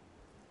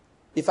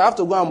 if I have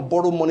to go and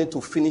borrow money to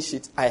finish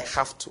it, I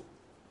have to.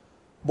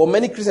 But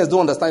many Christians don't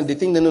understand. They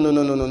think, no.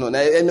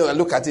 I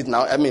look at it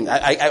now. I mean,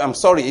 I'm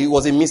sorry. It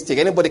was a mistake.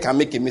 Anybody can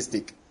make a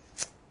mistake.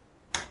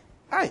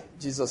 Hi,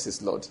 Jesus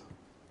is Lord.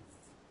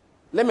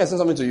 Let me explain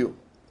something to you.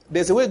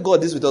 There's a way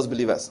God deals with us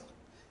believers.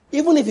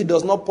 Even if he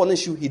does not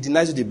punish you, he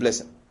denies you the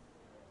blessing.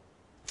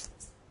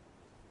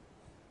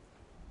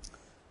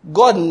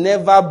 God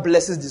never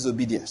blesses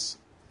disobedience.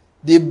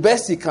 The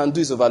best he can do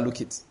is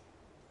overlook it.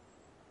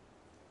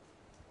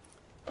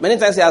 Many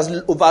times he has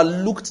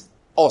overlooked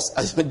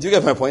us. Do you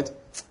get my point?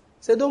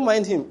 Say, don't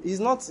mind him. He's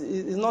not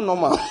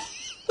normal.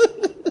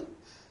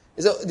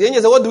 So the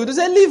angel said, what do we do?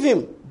 Say, leave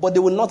him. But they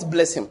will not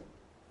bless him.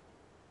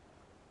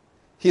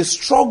 He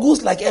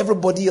struggles like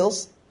everybody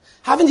else.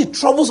 Having the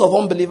troubles of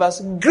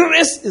unbelievers,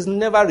 grace is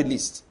never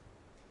released.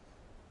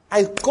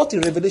 I got a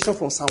revelation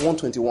from Psalm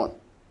 121. You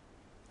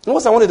know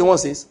what Psalm 121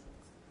 says?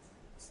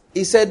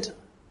 He said,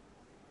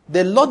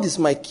 the Lord is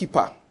my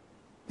keeper,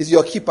 is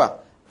your keeper,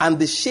 and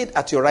the shade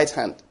at your right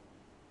hand.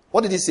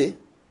 What did he say?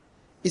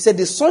 He said,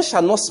 the sun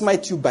shall not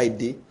smite you by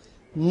day,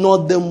 nor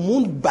the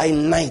moon by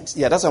night.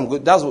 Yeah, that's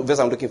what verse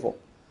I'm looking for.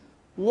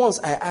 Once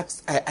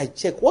I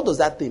checked, what does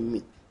that thing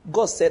mean?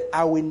 God said,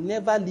 I will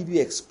never leave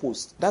you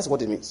exposed. That's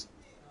what it means.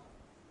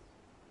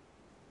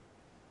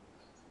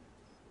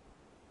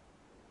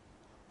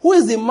 Who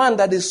is the man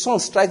that the sun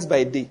strikes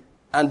by day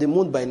and the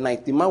moon by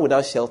night? The man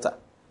without shelter.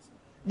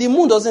 The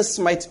moon doesn't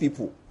smite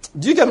people.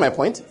 Do you get my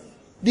point?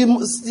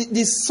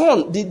 The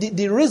sun,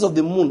 the rays of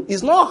the moon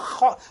is not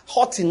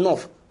hot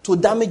enough to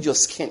damage your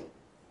skin.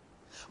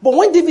 But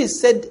when David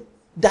said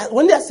that,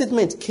 when that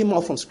statement came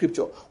out from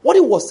scripture, what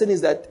he was saying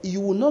is that you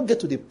will not get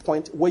to the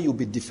point where you'll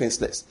be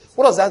defenseless.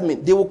 What does that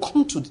mean? They will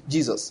come to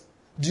Jesus.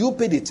 Do you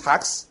pay the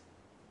tax?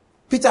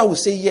 Peter will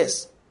say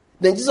yes.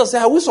 Then Jesus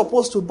said, are we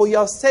supposed to? But you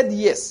have said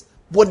yes.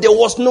 But there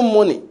was no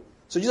money.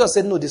 So Jesus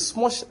said, no, the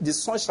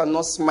sun shall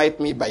not smite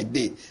me by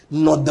day,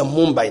 nor the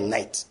moon by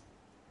night.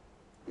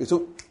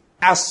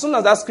 As soon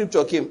as that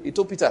scripture came, he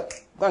told Peter,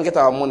 go and get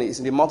our money. It's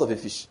in the mouth of a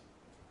fish.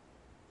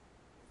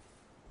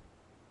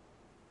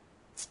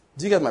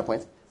 Do you get my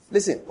point?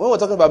 Listen, when we're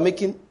talking about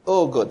making,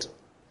 oh God,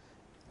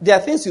 there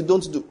are things you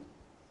don't do.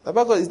 The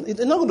Bible is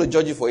not going to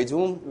judge you for it. It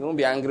won't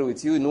be angry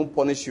with you. It won't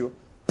punish you.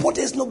 But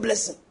there's no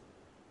blessing.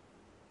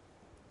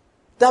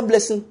 That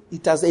blessing,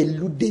 it has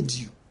eluded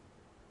you.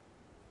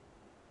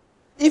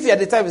 If you at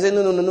the time you say,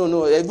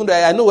 no, even though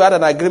I know we had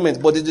an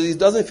agreement, but it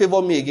doesn't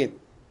favor me again.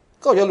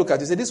 God, you look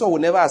at it, say, this one will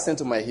never ascend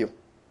to my hill.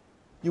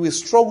 You will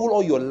struggle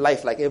all your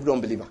life like every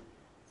unbeliever.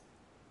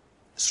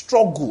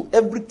 Struggle.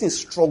 Everything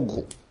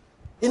struggle.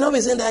 You know,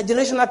 we're saying that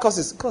generational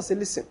curses. God say,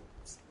 listen,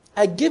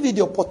 I gave you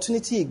the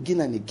opportunity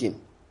again and again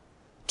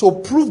to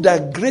prove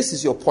that grace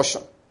is your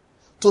portion.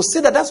 To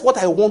say that that's what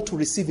I want to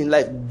receive in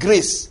life,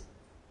 grace.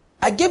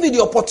 I gave you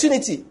the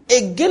opportunity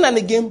again and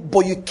again,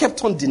 but you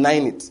kept on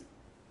denying it.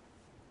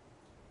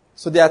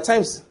 So there are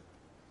times,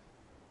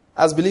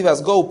 as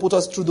believers, God will put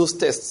us through those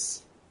tests.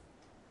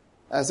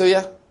 And so,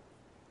 yeah,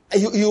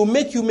 He will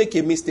make you make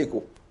a mistake.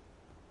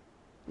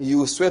 You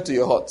will swear to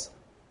your heart.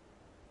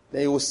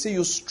 Then He will see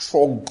you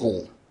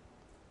struggle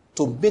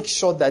to make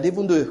sure that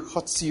even though it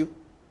hurts you,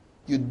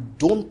 you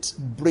don't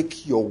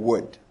break your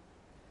word.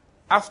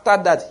 After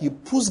that, He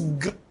puts...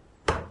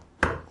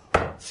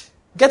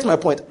 Get my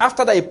point?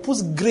 After that, He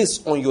puts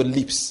grace on your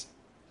lips.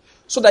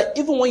 So that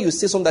even when you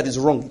say something that is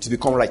wrong, it will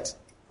become right.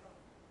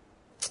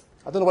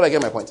 I don't know whether I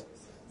get my point.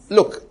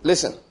 Look,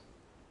 listen.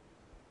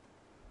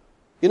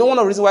 You know one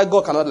of the reasons why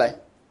God cannot lie?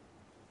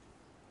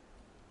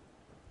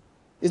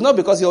 It's not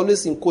because He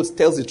always, in quotes,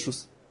 tells the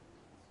truth.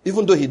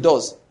 Even though He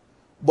does.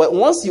 But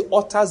once He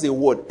utters a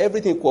word,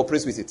 everything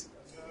cooperates with it.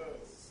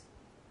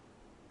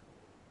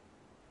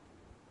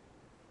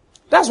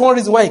 That's one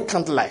reason why He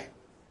can't lie.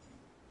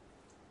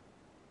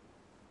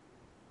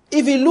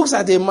 If He looks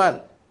at a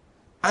man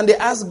and they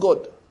ask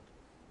God,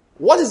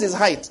 what is his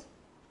height?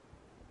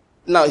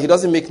 Now, He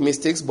doesn't make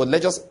mistakes, but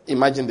let's just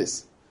imagine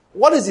this.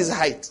 What is his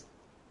height?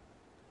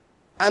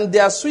 And they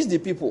are switched the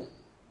people.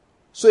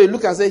 So you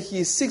look and say, he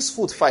is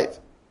 6'5".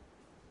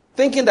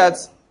 Thinking that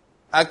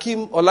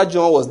Akim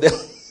Olajuwon was there.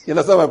 You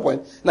understand my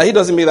point? Now, he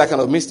doesn't make that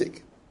kind of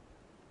mistake.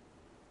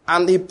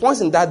 And he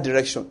points in that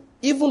direction.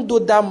 Even though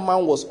that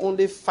man was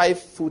only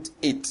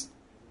 5'8".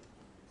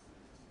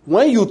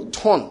 When you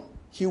turn,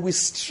 he will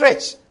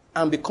stretch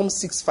and become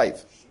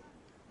 6'5".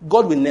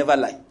 God will never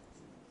lie.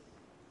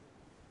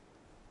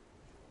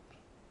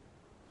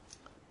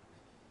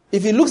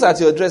 If He looks at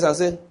your dress and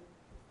says,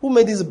 who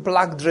made this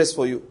black dress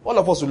for you? All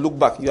of us will look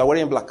back. You are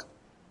wearing black.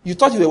 You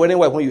thought you were wearing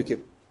white when you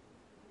came.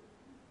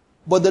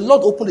 But the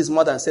Lord opened His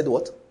mouth and said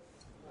what?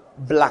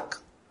 Black.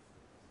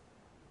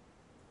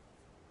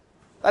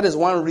 That is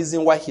one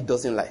reason why He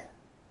doesn't lie.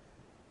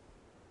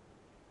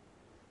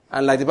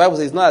 And like the Bible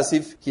says, it's not as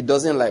if He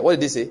doesn't lie. What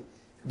did He say?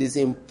 It is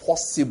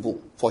impossible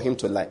for Him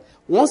to lie.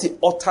 Once He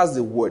utters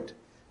the word,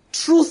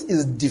 truth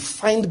is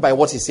defined by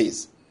what He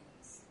says.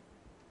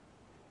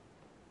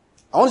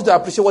 I want you to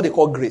appreciate what they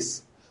call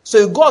grace. So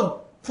if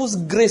God puts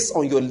grace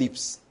on your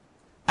lips,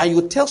 and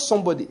you tell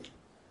somebody,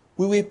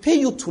 we will pay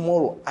you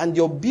tomorrow, and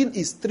your bill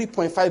is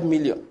 3.5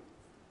 million.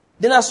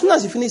 Then as soon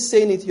as you finish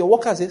saying it, your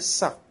worker says,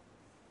 sir,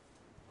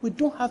 we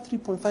don't have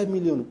 3.5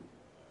 million. You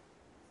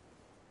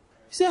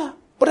say,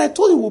 but I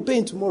told you we'll pay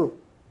him tomorrow.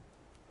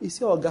 You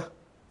say, Oga,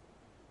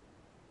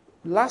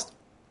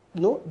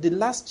 the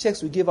last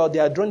checks we gave out, they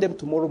are drawing them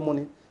tomorrow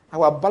morning.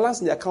 Our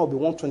balance in the account will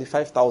be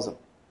 125,000.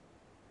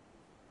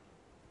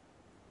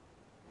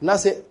 Now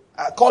say,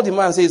 I call the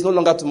man and say it's no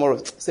longer tomorrow.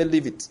 Say,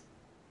 leave it.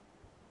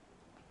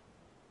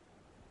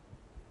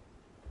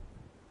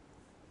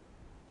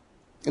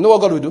 You know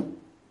what God will do?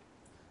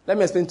 Let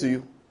me explain to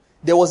you.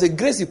 There was a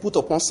grace He put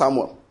upon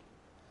Samuel.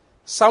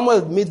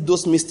 Samuel made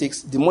those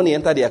mistakes. The money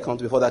entered the account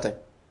before that time.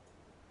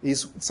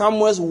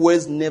 Samuel's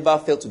words never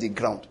fell to the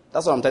ground.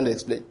 That's what I'm trying to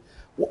explain.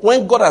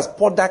 When God has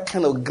poured that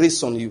kind of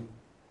grace on you,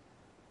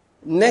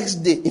 next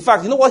day, in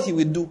fact, you know what He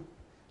will do?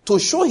 To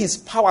show His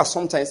power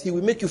sometimes, He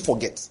will make you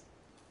forget.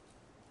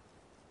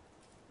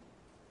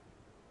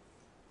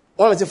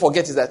 What I say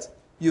forget is that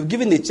you've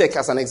given a check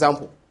as an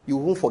example. You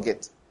won't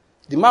forget.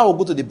 The man will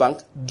go to the bank,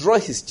 draw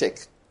his check.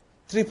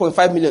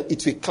 3.5 million,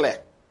 it will clear.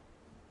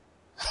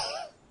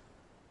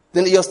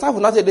 Then your staff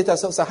will not tell you later,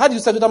 sir, how do you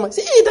settle that man?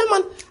 Say, hey, that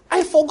man,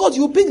 I forgot.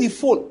 You pick the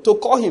phone to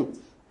call him.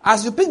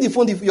 As you pick the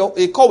phone,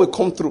 a call will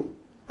come through.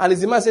 And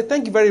the man say,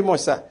 thank you very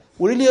much, sir.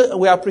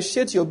 We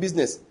appreciate your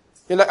business.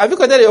 You're like, have you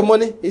collected your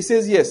money? He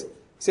says, yes. He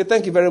said,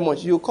 thank you very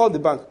much. You call the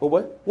bank. Oh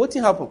boy, what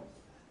thing happened?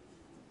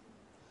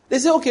 They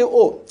say, okay,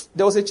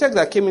 there was a check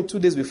that came in 2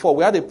 days before.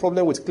 We had a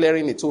problem with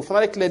clearing it. So we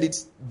finally cleared it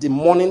the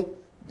morning,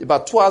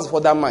 about 2 hours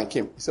before that man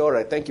came. He said, all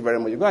right, thank you very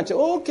much. You go and check,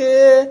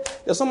 okay,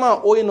 there's someone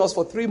owing us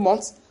for 3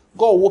 months.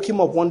 God woke him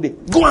up one day.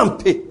 Go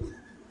and pay.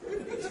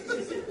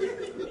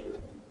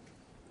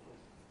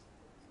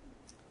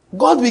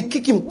 God will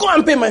kick him. Go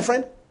and pay, my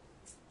friend.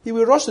 He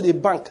will rush to the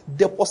bank,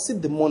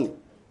 deposit the money.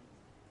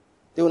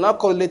 They will now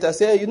call later and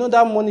say, hey, you know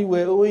that money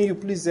we're owing you,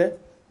 please,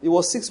 It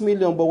was 6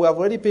 million, but we have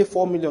already paid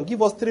 4 million.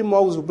 Give us 3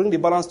 more, we'll bring the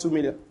balance 2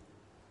 million.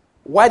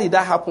 Why did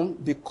that happen?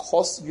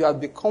 Because you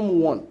have become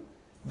one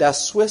that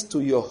swears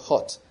to your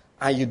heart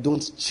and you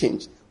don't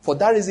change. For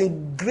that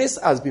reason, grace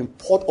has been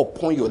poured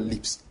upon your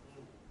lips.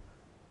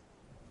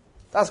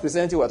 That's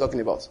Christianity we're talking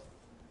about.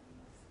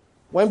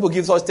 When people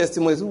give such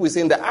testimonies, we're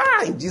saying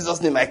that, in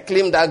Jesus' name, I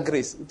claim that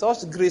grace.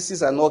 Such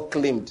graces are not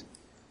claimed.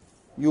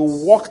 You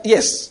walk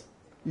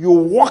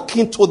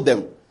into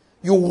them.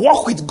 You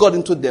walk with God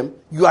into them.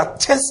 You are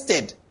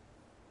tested.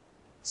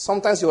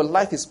 Sometimes your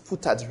life is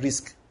put at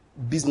risk,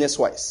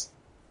 business-wise.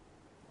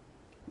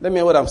 Let me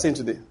hear what I'm saying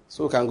today,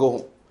 so we can go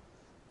home.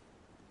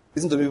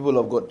 Listen to me, people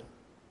of God.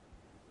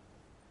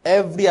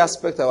 Every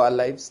aspect of our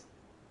lives,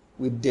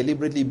 we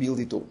deliberately build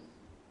it up.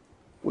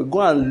 We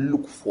go and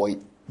look for it.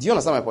 Do you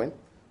understand my point?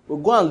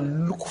 We go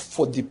and look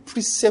for the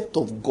precept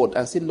of God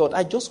and say, Lord,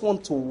 I just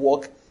want to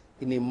walk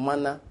in a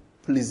manner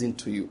pleasing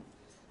to you.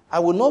 I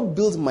will not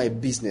build my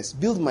business,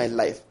 build my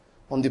life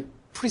on the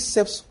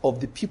precepts of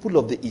the people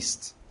of the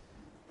East,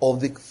 of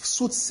the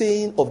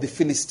soothsaying of the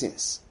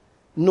Philistines.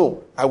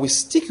 No, I will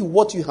stick with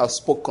what you have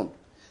spoken.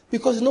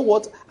 Because you know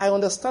what? I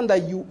understand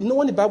that you know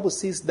when the Bible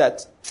says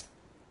that,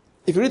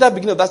 if you read that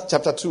beginning of that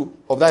chapter 2,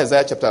 of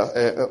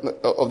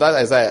that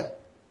Isaiah,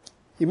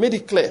 he made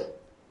it clear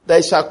that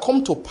it shall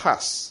come to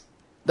pass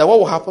that what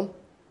will happen?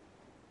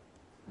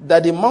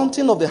 That the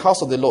mountain of the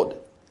house of the Lord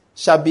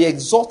shall be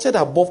exalted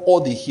above all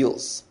the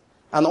hills,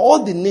 and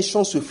all the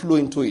nations will flow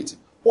into it.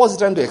 What's he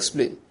trying to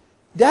explain?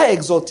 Their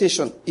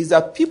exaltation is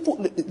that people,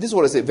 this is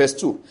what I say, verse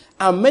 2,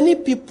 and many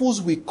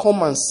peoples will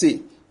come and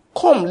say,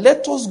 come,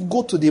 let us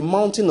go to the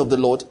mountain of the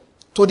Lord,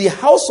 to the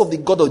house of the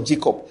God of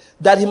Jacob,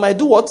 that he might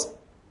do what?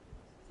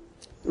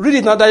 Read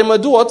it now, that he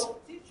might do what?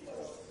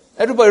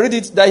 Everybody read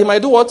it, that he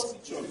might do what?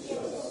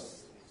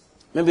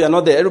 Maybe you're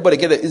not there. Everybody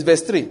get it. It's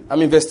verse 3.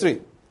 Verse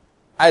 3.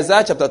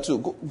 Isaiah chapter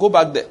 2. Go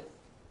back there.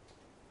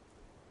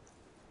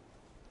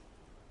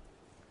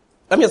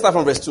 Let me start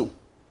from verse 2.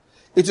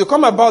 It will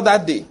come about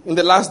that day, in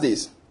the last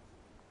days,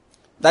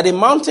 that the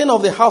mountain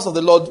of the house of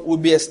the Lord will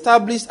be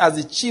established as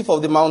the chief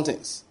of the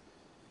mountains,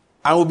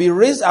 and will be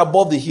raised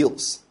above the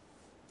hills.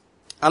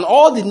 And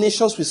all the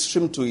nations will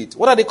stream to it.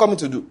 What are they coming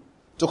to do?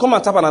 To come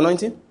and tap an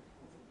anointing?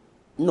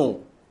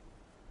 No.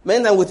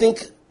 Many times we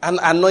think an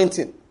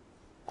anointing.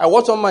 I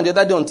watched one man the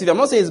other day on TV. I'm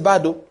not saying it's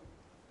bad though.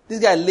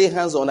 This guy lay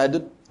hands on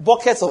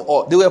buckets of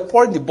oil. They were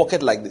pouring the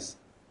bucket like this.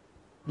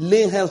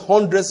 Laying hands,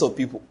 hundreds of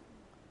people.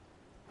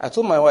 I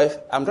told my wife,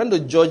 I'm trying to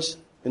judge,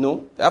 I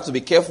have to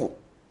be careful.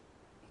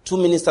 2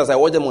 ministers, I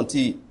watch them on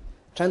TV,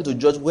 trying to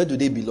judge where do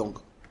they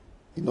belong.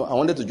 I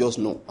wanted to just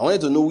know. I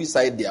wanted to know which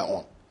side they are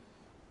on.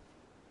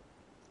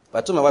 But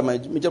I told my wife, my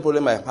major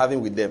problem I'm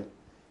having with them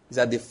is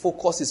that the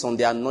focus is on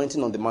the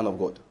anointing on the man of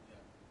God.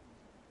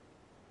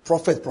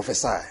 Prophet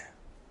prophesy.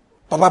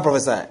 Papa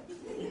prophesy.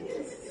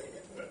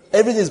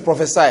 Everything is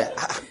prophesy.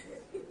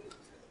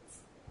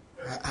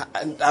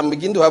 I'm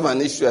beginning to have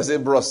an issue. I say,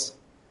 bros,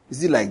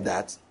 is it like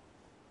that?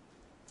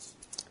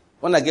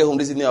 When I get home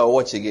this evening, I'll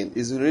watch again.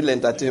 It's real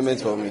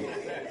entertainment for me.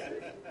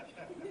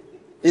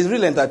 It's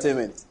real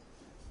entertainment.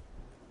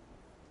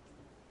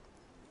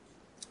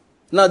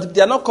 Now,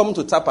 they are not coming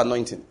to tap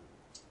anointing.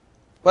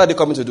 What are they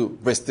coming to do?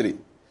 Verse 3.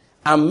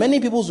 And many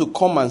people will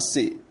come and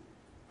say,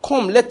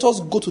 come, let us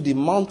go to the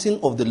mountain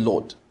of the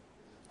Lord,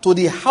 to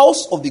the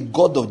house of the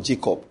God of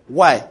Jacob.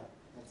 Why?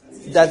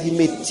 That he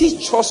may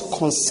teach us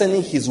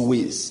concerning his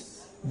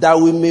ways, that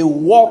we may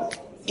walk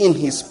in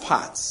his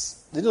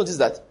paths. Did you notice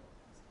that?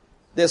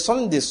 There's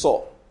something they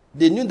saw.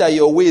 They knew that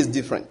your way is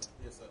different.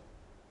 Yes, sir.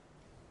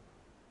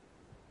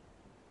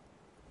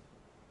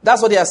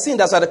 That's what they are seeing.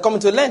 That's what they're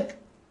coming to learn.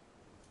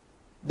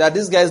 That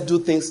these guys do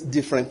things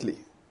differently.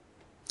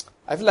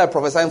 I feel like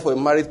prophesying for a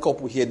married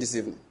couple here this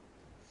evening.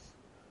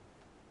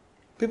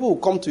 People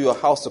will come to your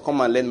house to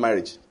come and learn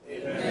marriage.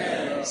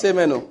 Amen. Say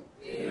amen. No?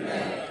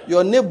 Amen.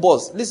 Your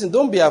neighbors, listen,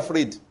 don't be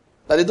afraid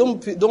that they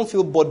don't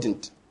feel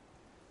burdened.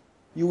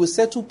 You will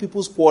settle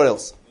people's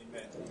quarrels.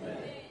 Amen.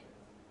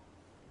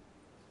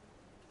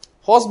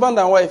 Husband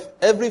and wife,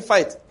 every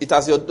fight, it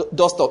has your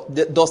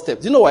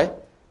doorstep. Do you know why?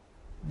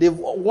 They've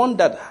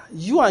wondered,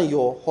 you and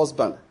your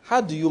husband,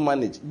 how do you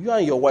manage? You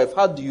and your wife,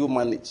 how do you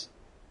manage?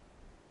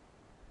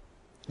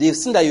 They've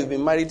seen that you've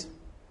been married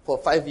for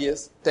 5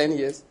 years, 10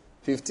 years,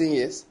 15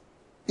 years,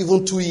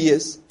 even 2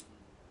 years,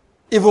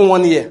 even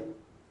 1 year.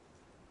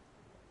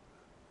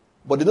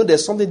 But they know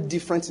there's something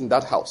different in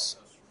that house.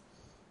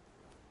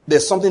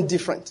 There's something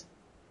different.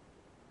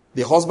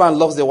 The husband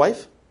loves the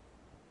wife.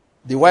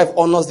 The wife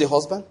honors the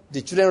husband.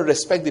 The children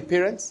respect the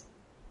parents.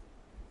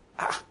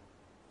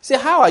 Say,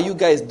 how are you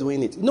guys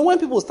doing it? When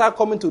people start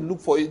coming to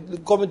look for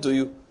you, coming to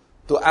you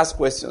to ask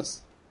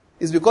questions,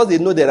 it's because they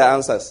know there are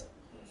answers.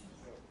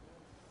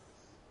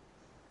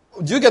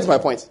 Do you get my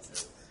point?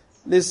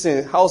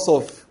 Listen, house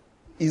of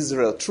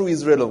Israel, true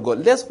Israel of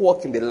God, let's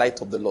walk in the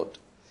light of the Lord.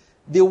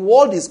 The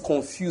world is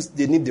confused.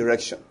 They need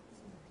direction.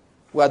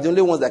 We are the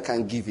only ones that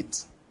can give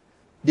it.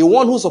 The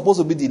one who's supposed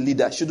to be the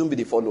leader shouldn't be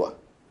the follower.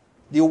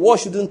 The world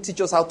shouldn't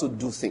teach us how to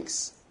do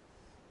things.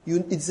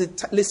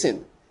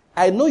 Listen,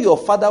 I know your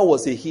father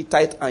was a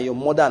Hittite and your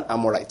mother an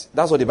Amorite.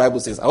 That's what the Bible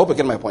says. I hope you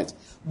get my point.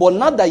 But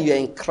now that you are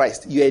in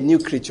Christ, you are a new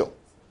creature.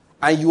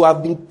 And you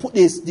have been put,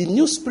 the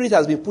new spirit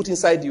has been put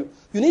inside you.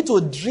 You need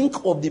to drink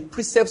of the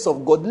precepts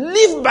of God.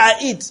 Live by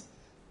it.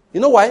 You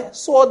know why?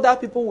 So other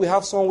people will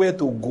have somewhere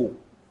to go.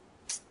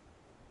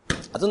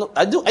 I don't know.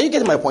 Are you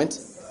getting my point?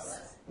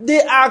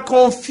 They are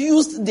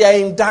confused. They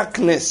are in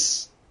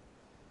darkness.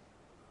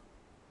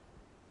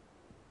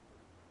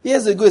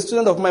 Years ago, a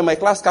student of mine, my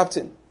class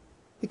captain,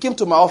 he came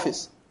to my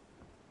office.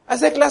 I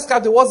said, class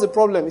captain, what's the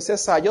problem? He said,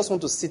 sir, I just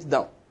want to sit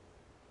down.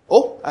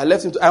 Oh, I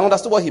left him. I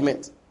understood what he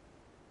meant.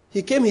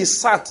 He came, he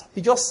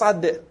just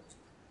sat there,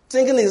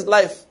 thinking his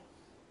life.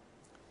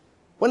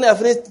 When I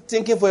finished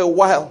thinking for a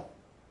while,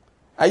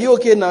 are you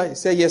okay now? He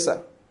said, yes,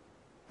 sir.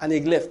 And he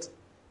left.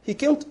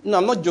 No,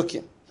 I'm not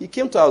joking. He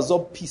came to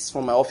absorb peace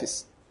from my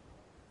office.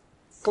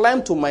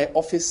 Climbed to my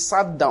office,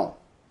 sat down.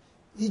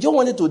 He just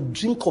wanted to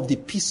drink of the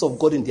peace of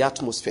God in the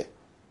atmosphere.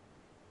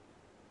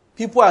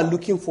 People are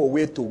looking for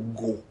where to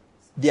go.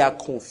 They are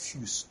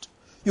confused.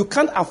 You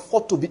can't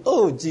afford to be,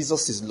 oh,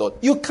 Jesus is Lord.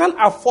 You can't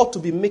afford to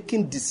be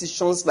making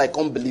decisions like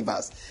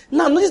unbelievers.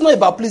 Now, no, it's not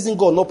about pleasing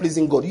God, not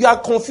pleasing God. You are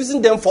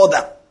confusing them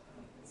further.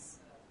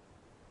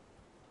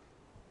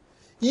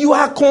 You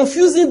are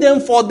confusing them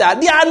further.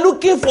 They are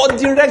looking for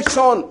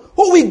direction.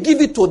 Who will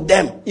give it to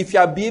them if you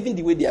are behaving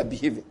the way they are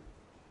behaving?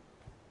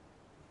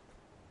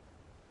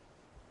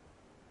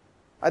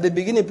 At the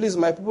beginning, please,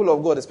 my people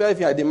of God, especially if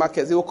you are at the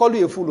market, they will call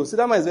you a fool. See,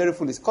 that man is very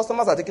foolish.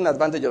 Customers are taking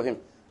advantage of him.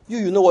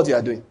 You know what you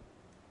are doing.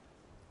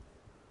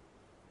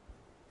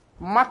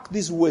 Mark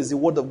these words, the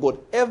word of God.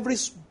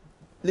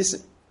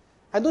 Listen,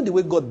 I know the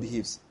way God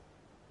behaves.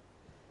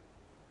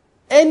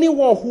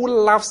 Anyone who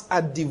laughs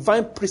at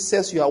divine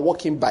precepts you are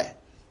walking by,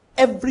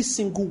 every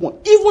single one,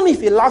 even if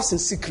he laughs in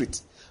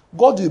secret,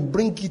 God will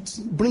bring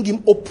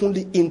him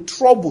openly in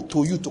trouble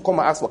to you to come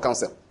and ask for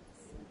counsel.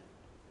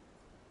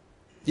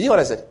 You hear what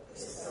I said?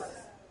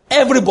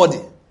 Everybody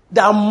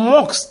that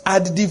mocks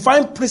at the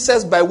divine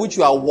precepts by which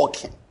you are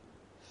walking,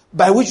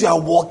 by which you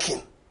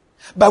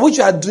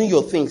are doing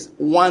your things,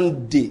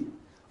 one day,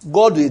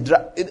 God will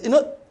drag. You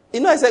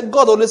know, I said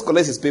God always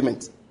collects his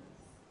payment.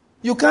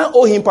 You can't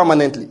owe him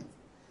permanently.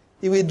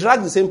 He will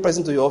drag the same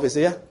person to your office.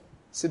 Say, yeah,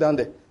 sit down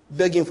there,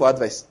 beg him for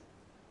advice.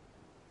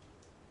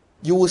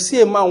 You will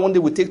see a man one day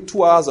will take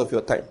 2 hours of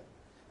your time,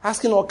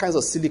 asking all kinds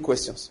of silly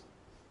questions.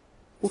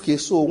 Okay,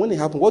 so when it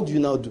happened, what do you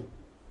now do?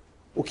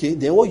 Okay,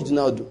 then what do you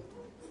now do?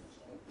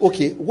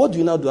 Okay, what do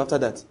you now do after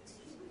that?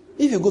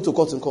 If you go to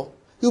court and call,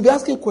 he'll be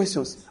asking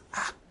questions.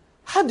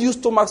 How do you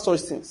stomach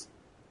such things?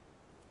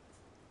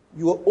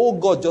 You owe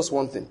God just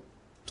one thing.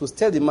 To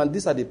tell the man,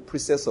 these are the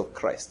precepts of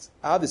Christ.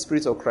 I have the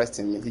Spirit of Christ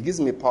in me. He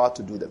gives me power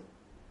to do them.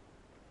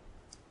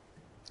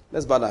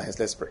 Let's bow our heads.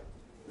 Let's pray.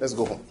 Let's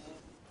go home.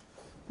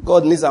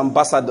 God needs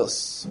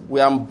ambassadors. We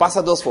are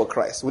ambassadors for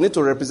Christ. We need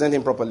to represent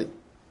him properly.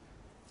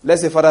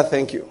 Let's say, Father,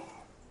 thank you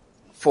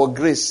for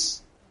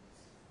grace.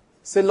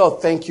 Say,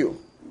 Lord, thank you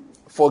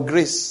for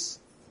grace.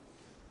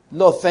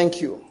 Lord,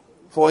 thank you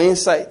for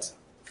insight.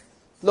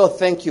 Lord,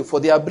 thank you for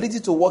the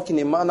ability to walk in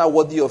a manner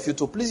worthy of you,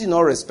 to please you in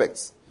all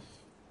respects.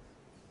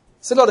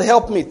 Say, Lord,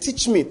 help me,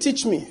 teach me,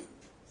 teach me.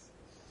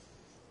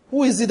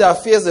 Who is it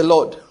that fears the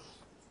Lord?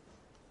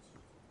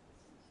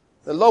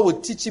 The Lord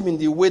will teach him in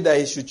the way that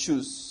he should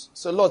choose.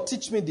 So, Lord,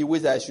 teach me the way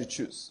that I should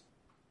choose.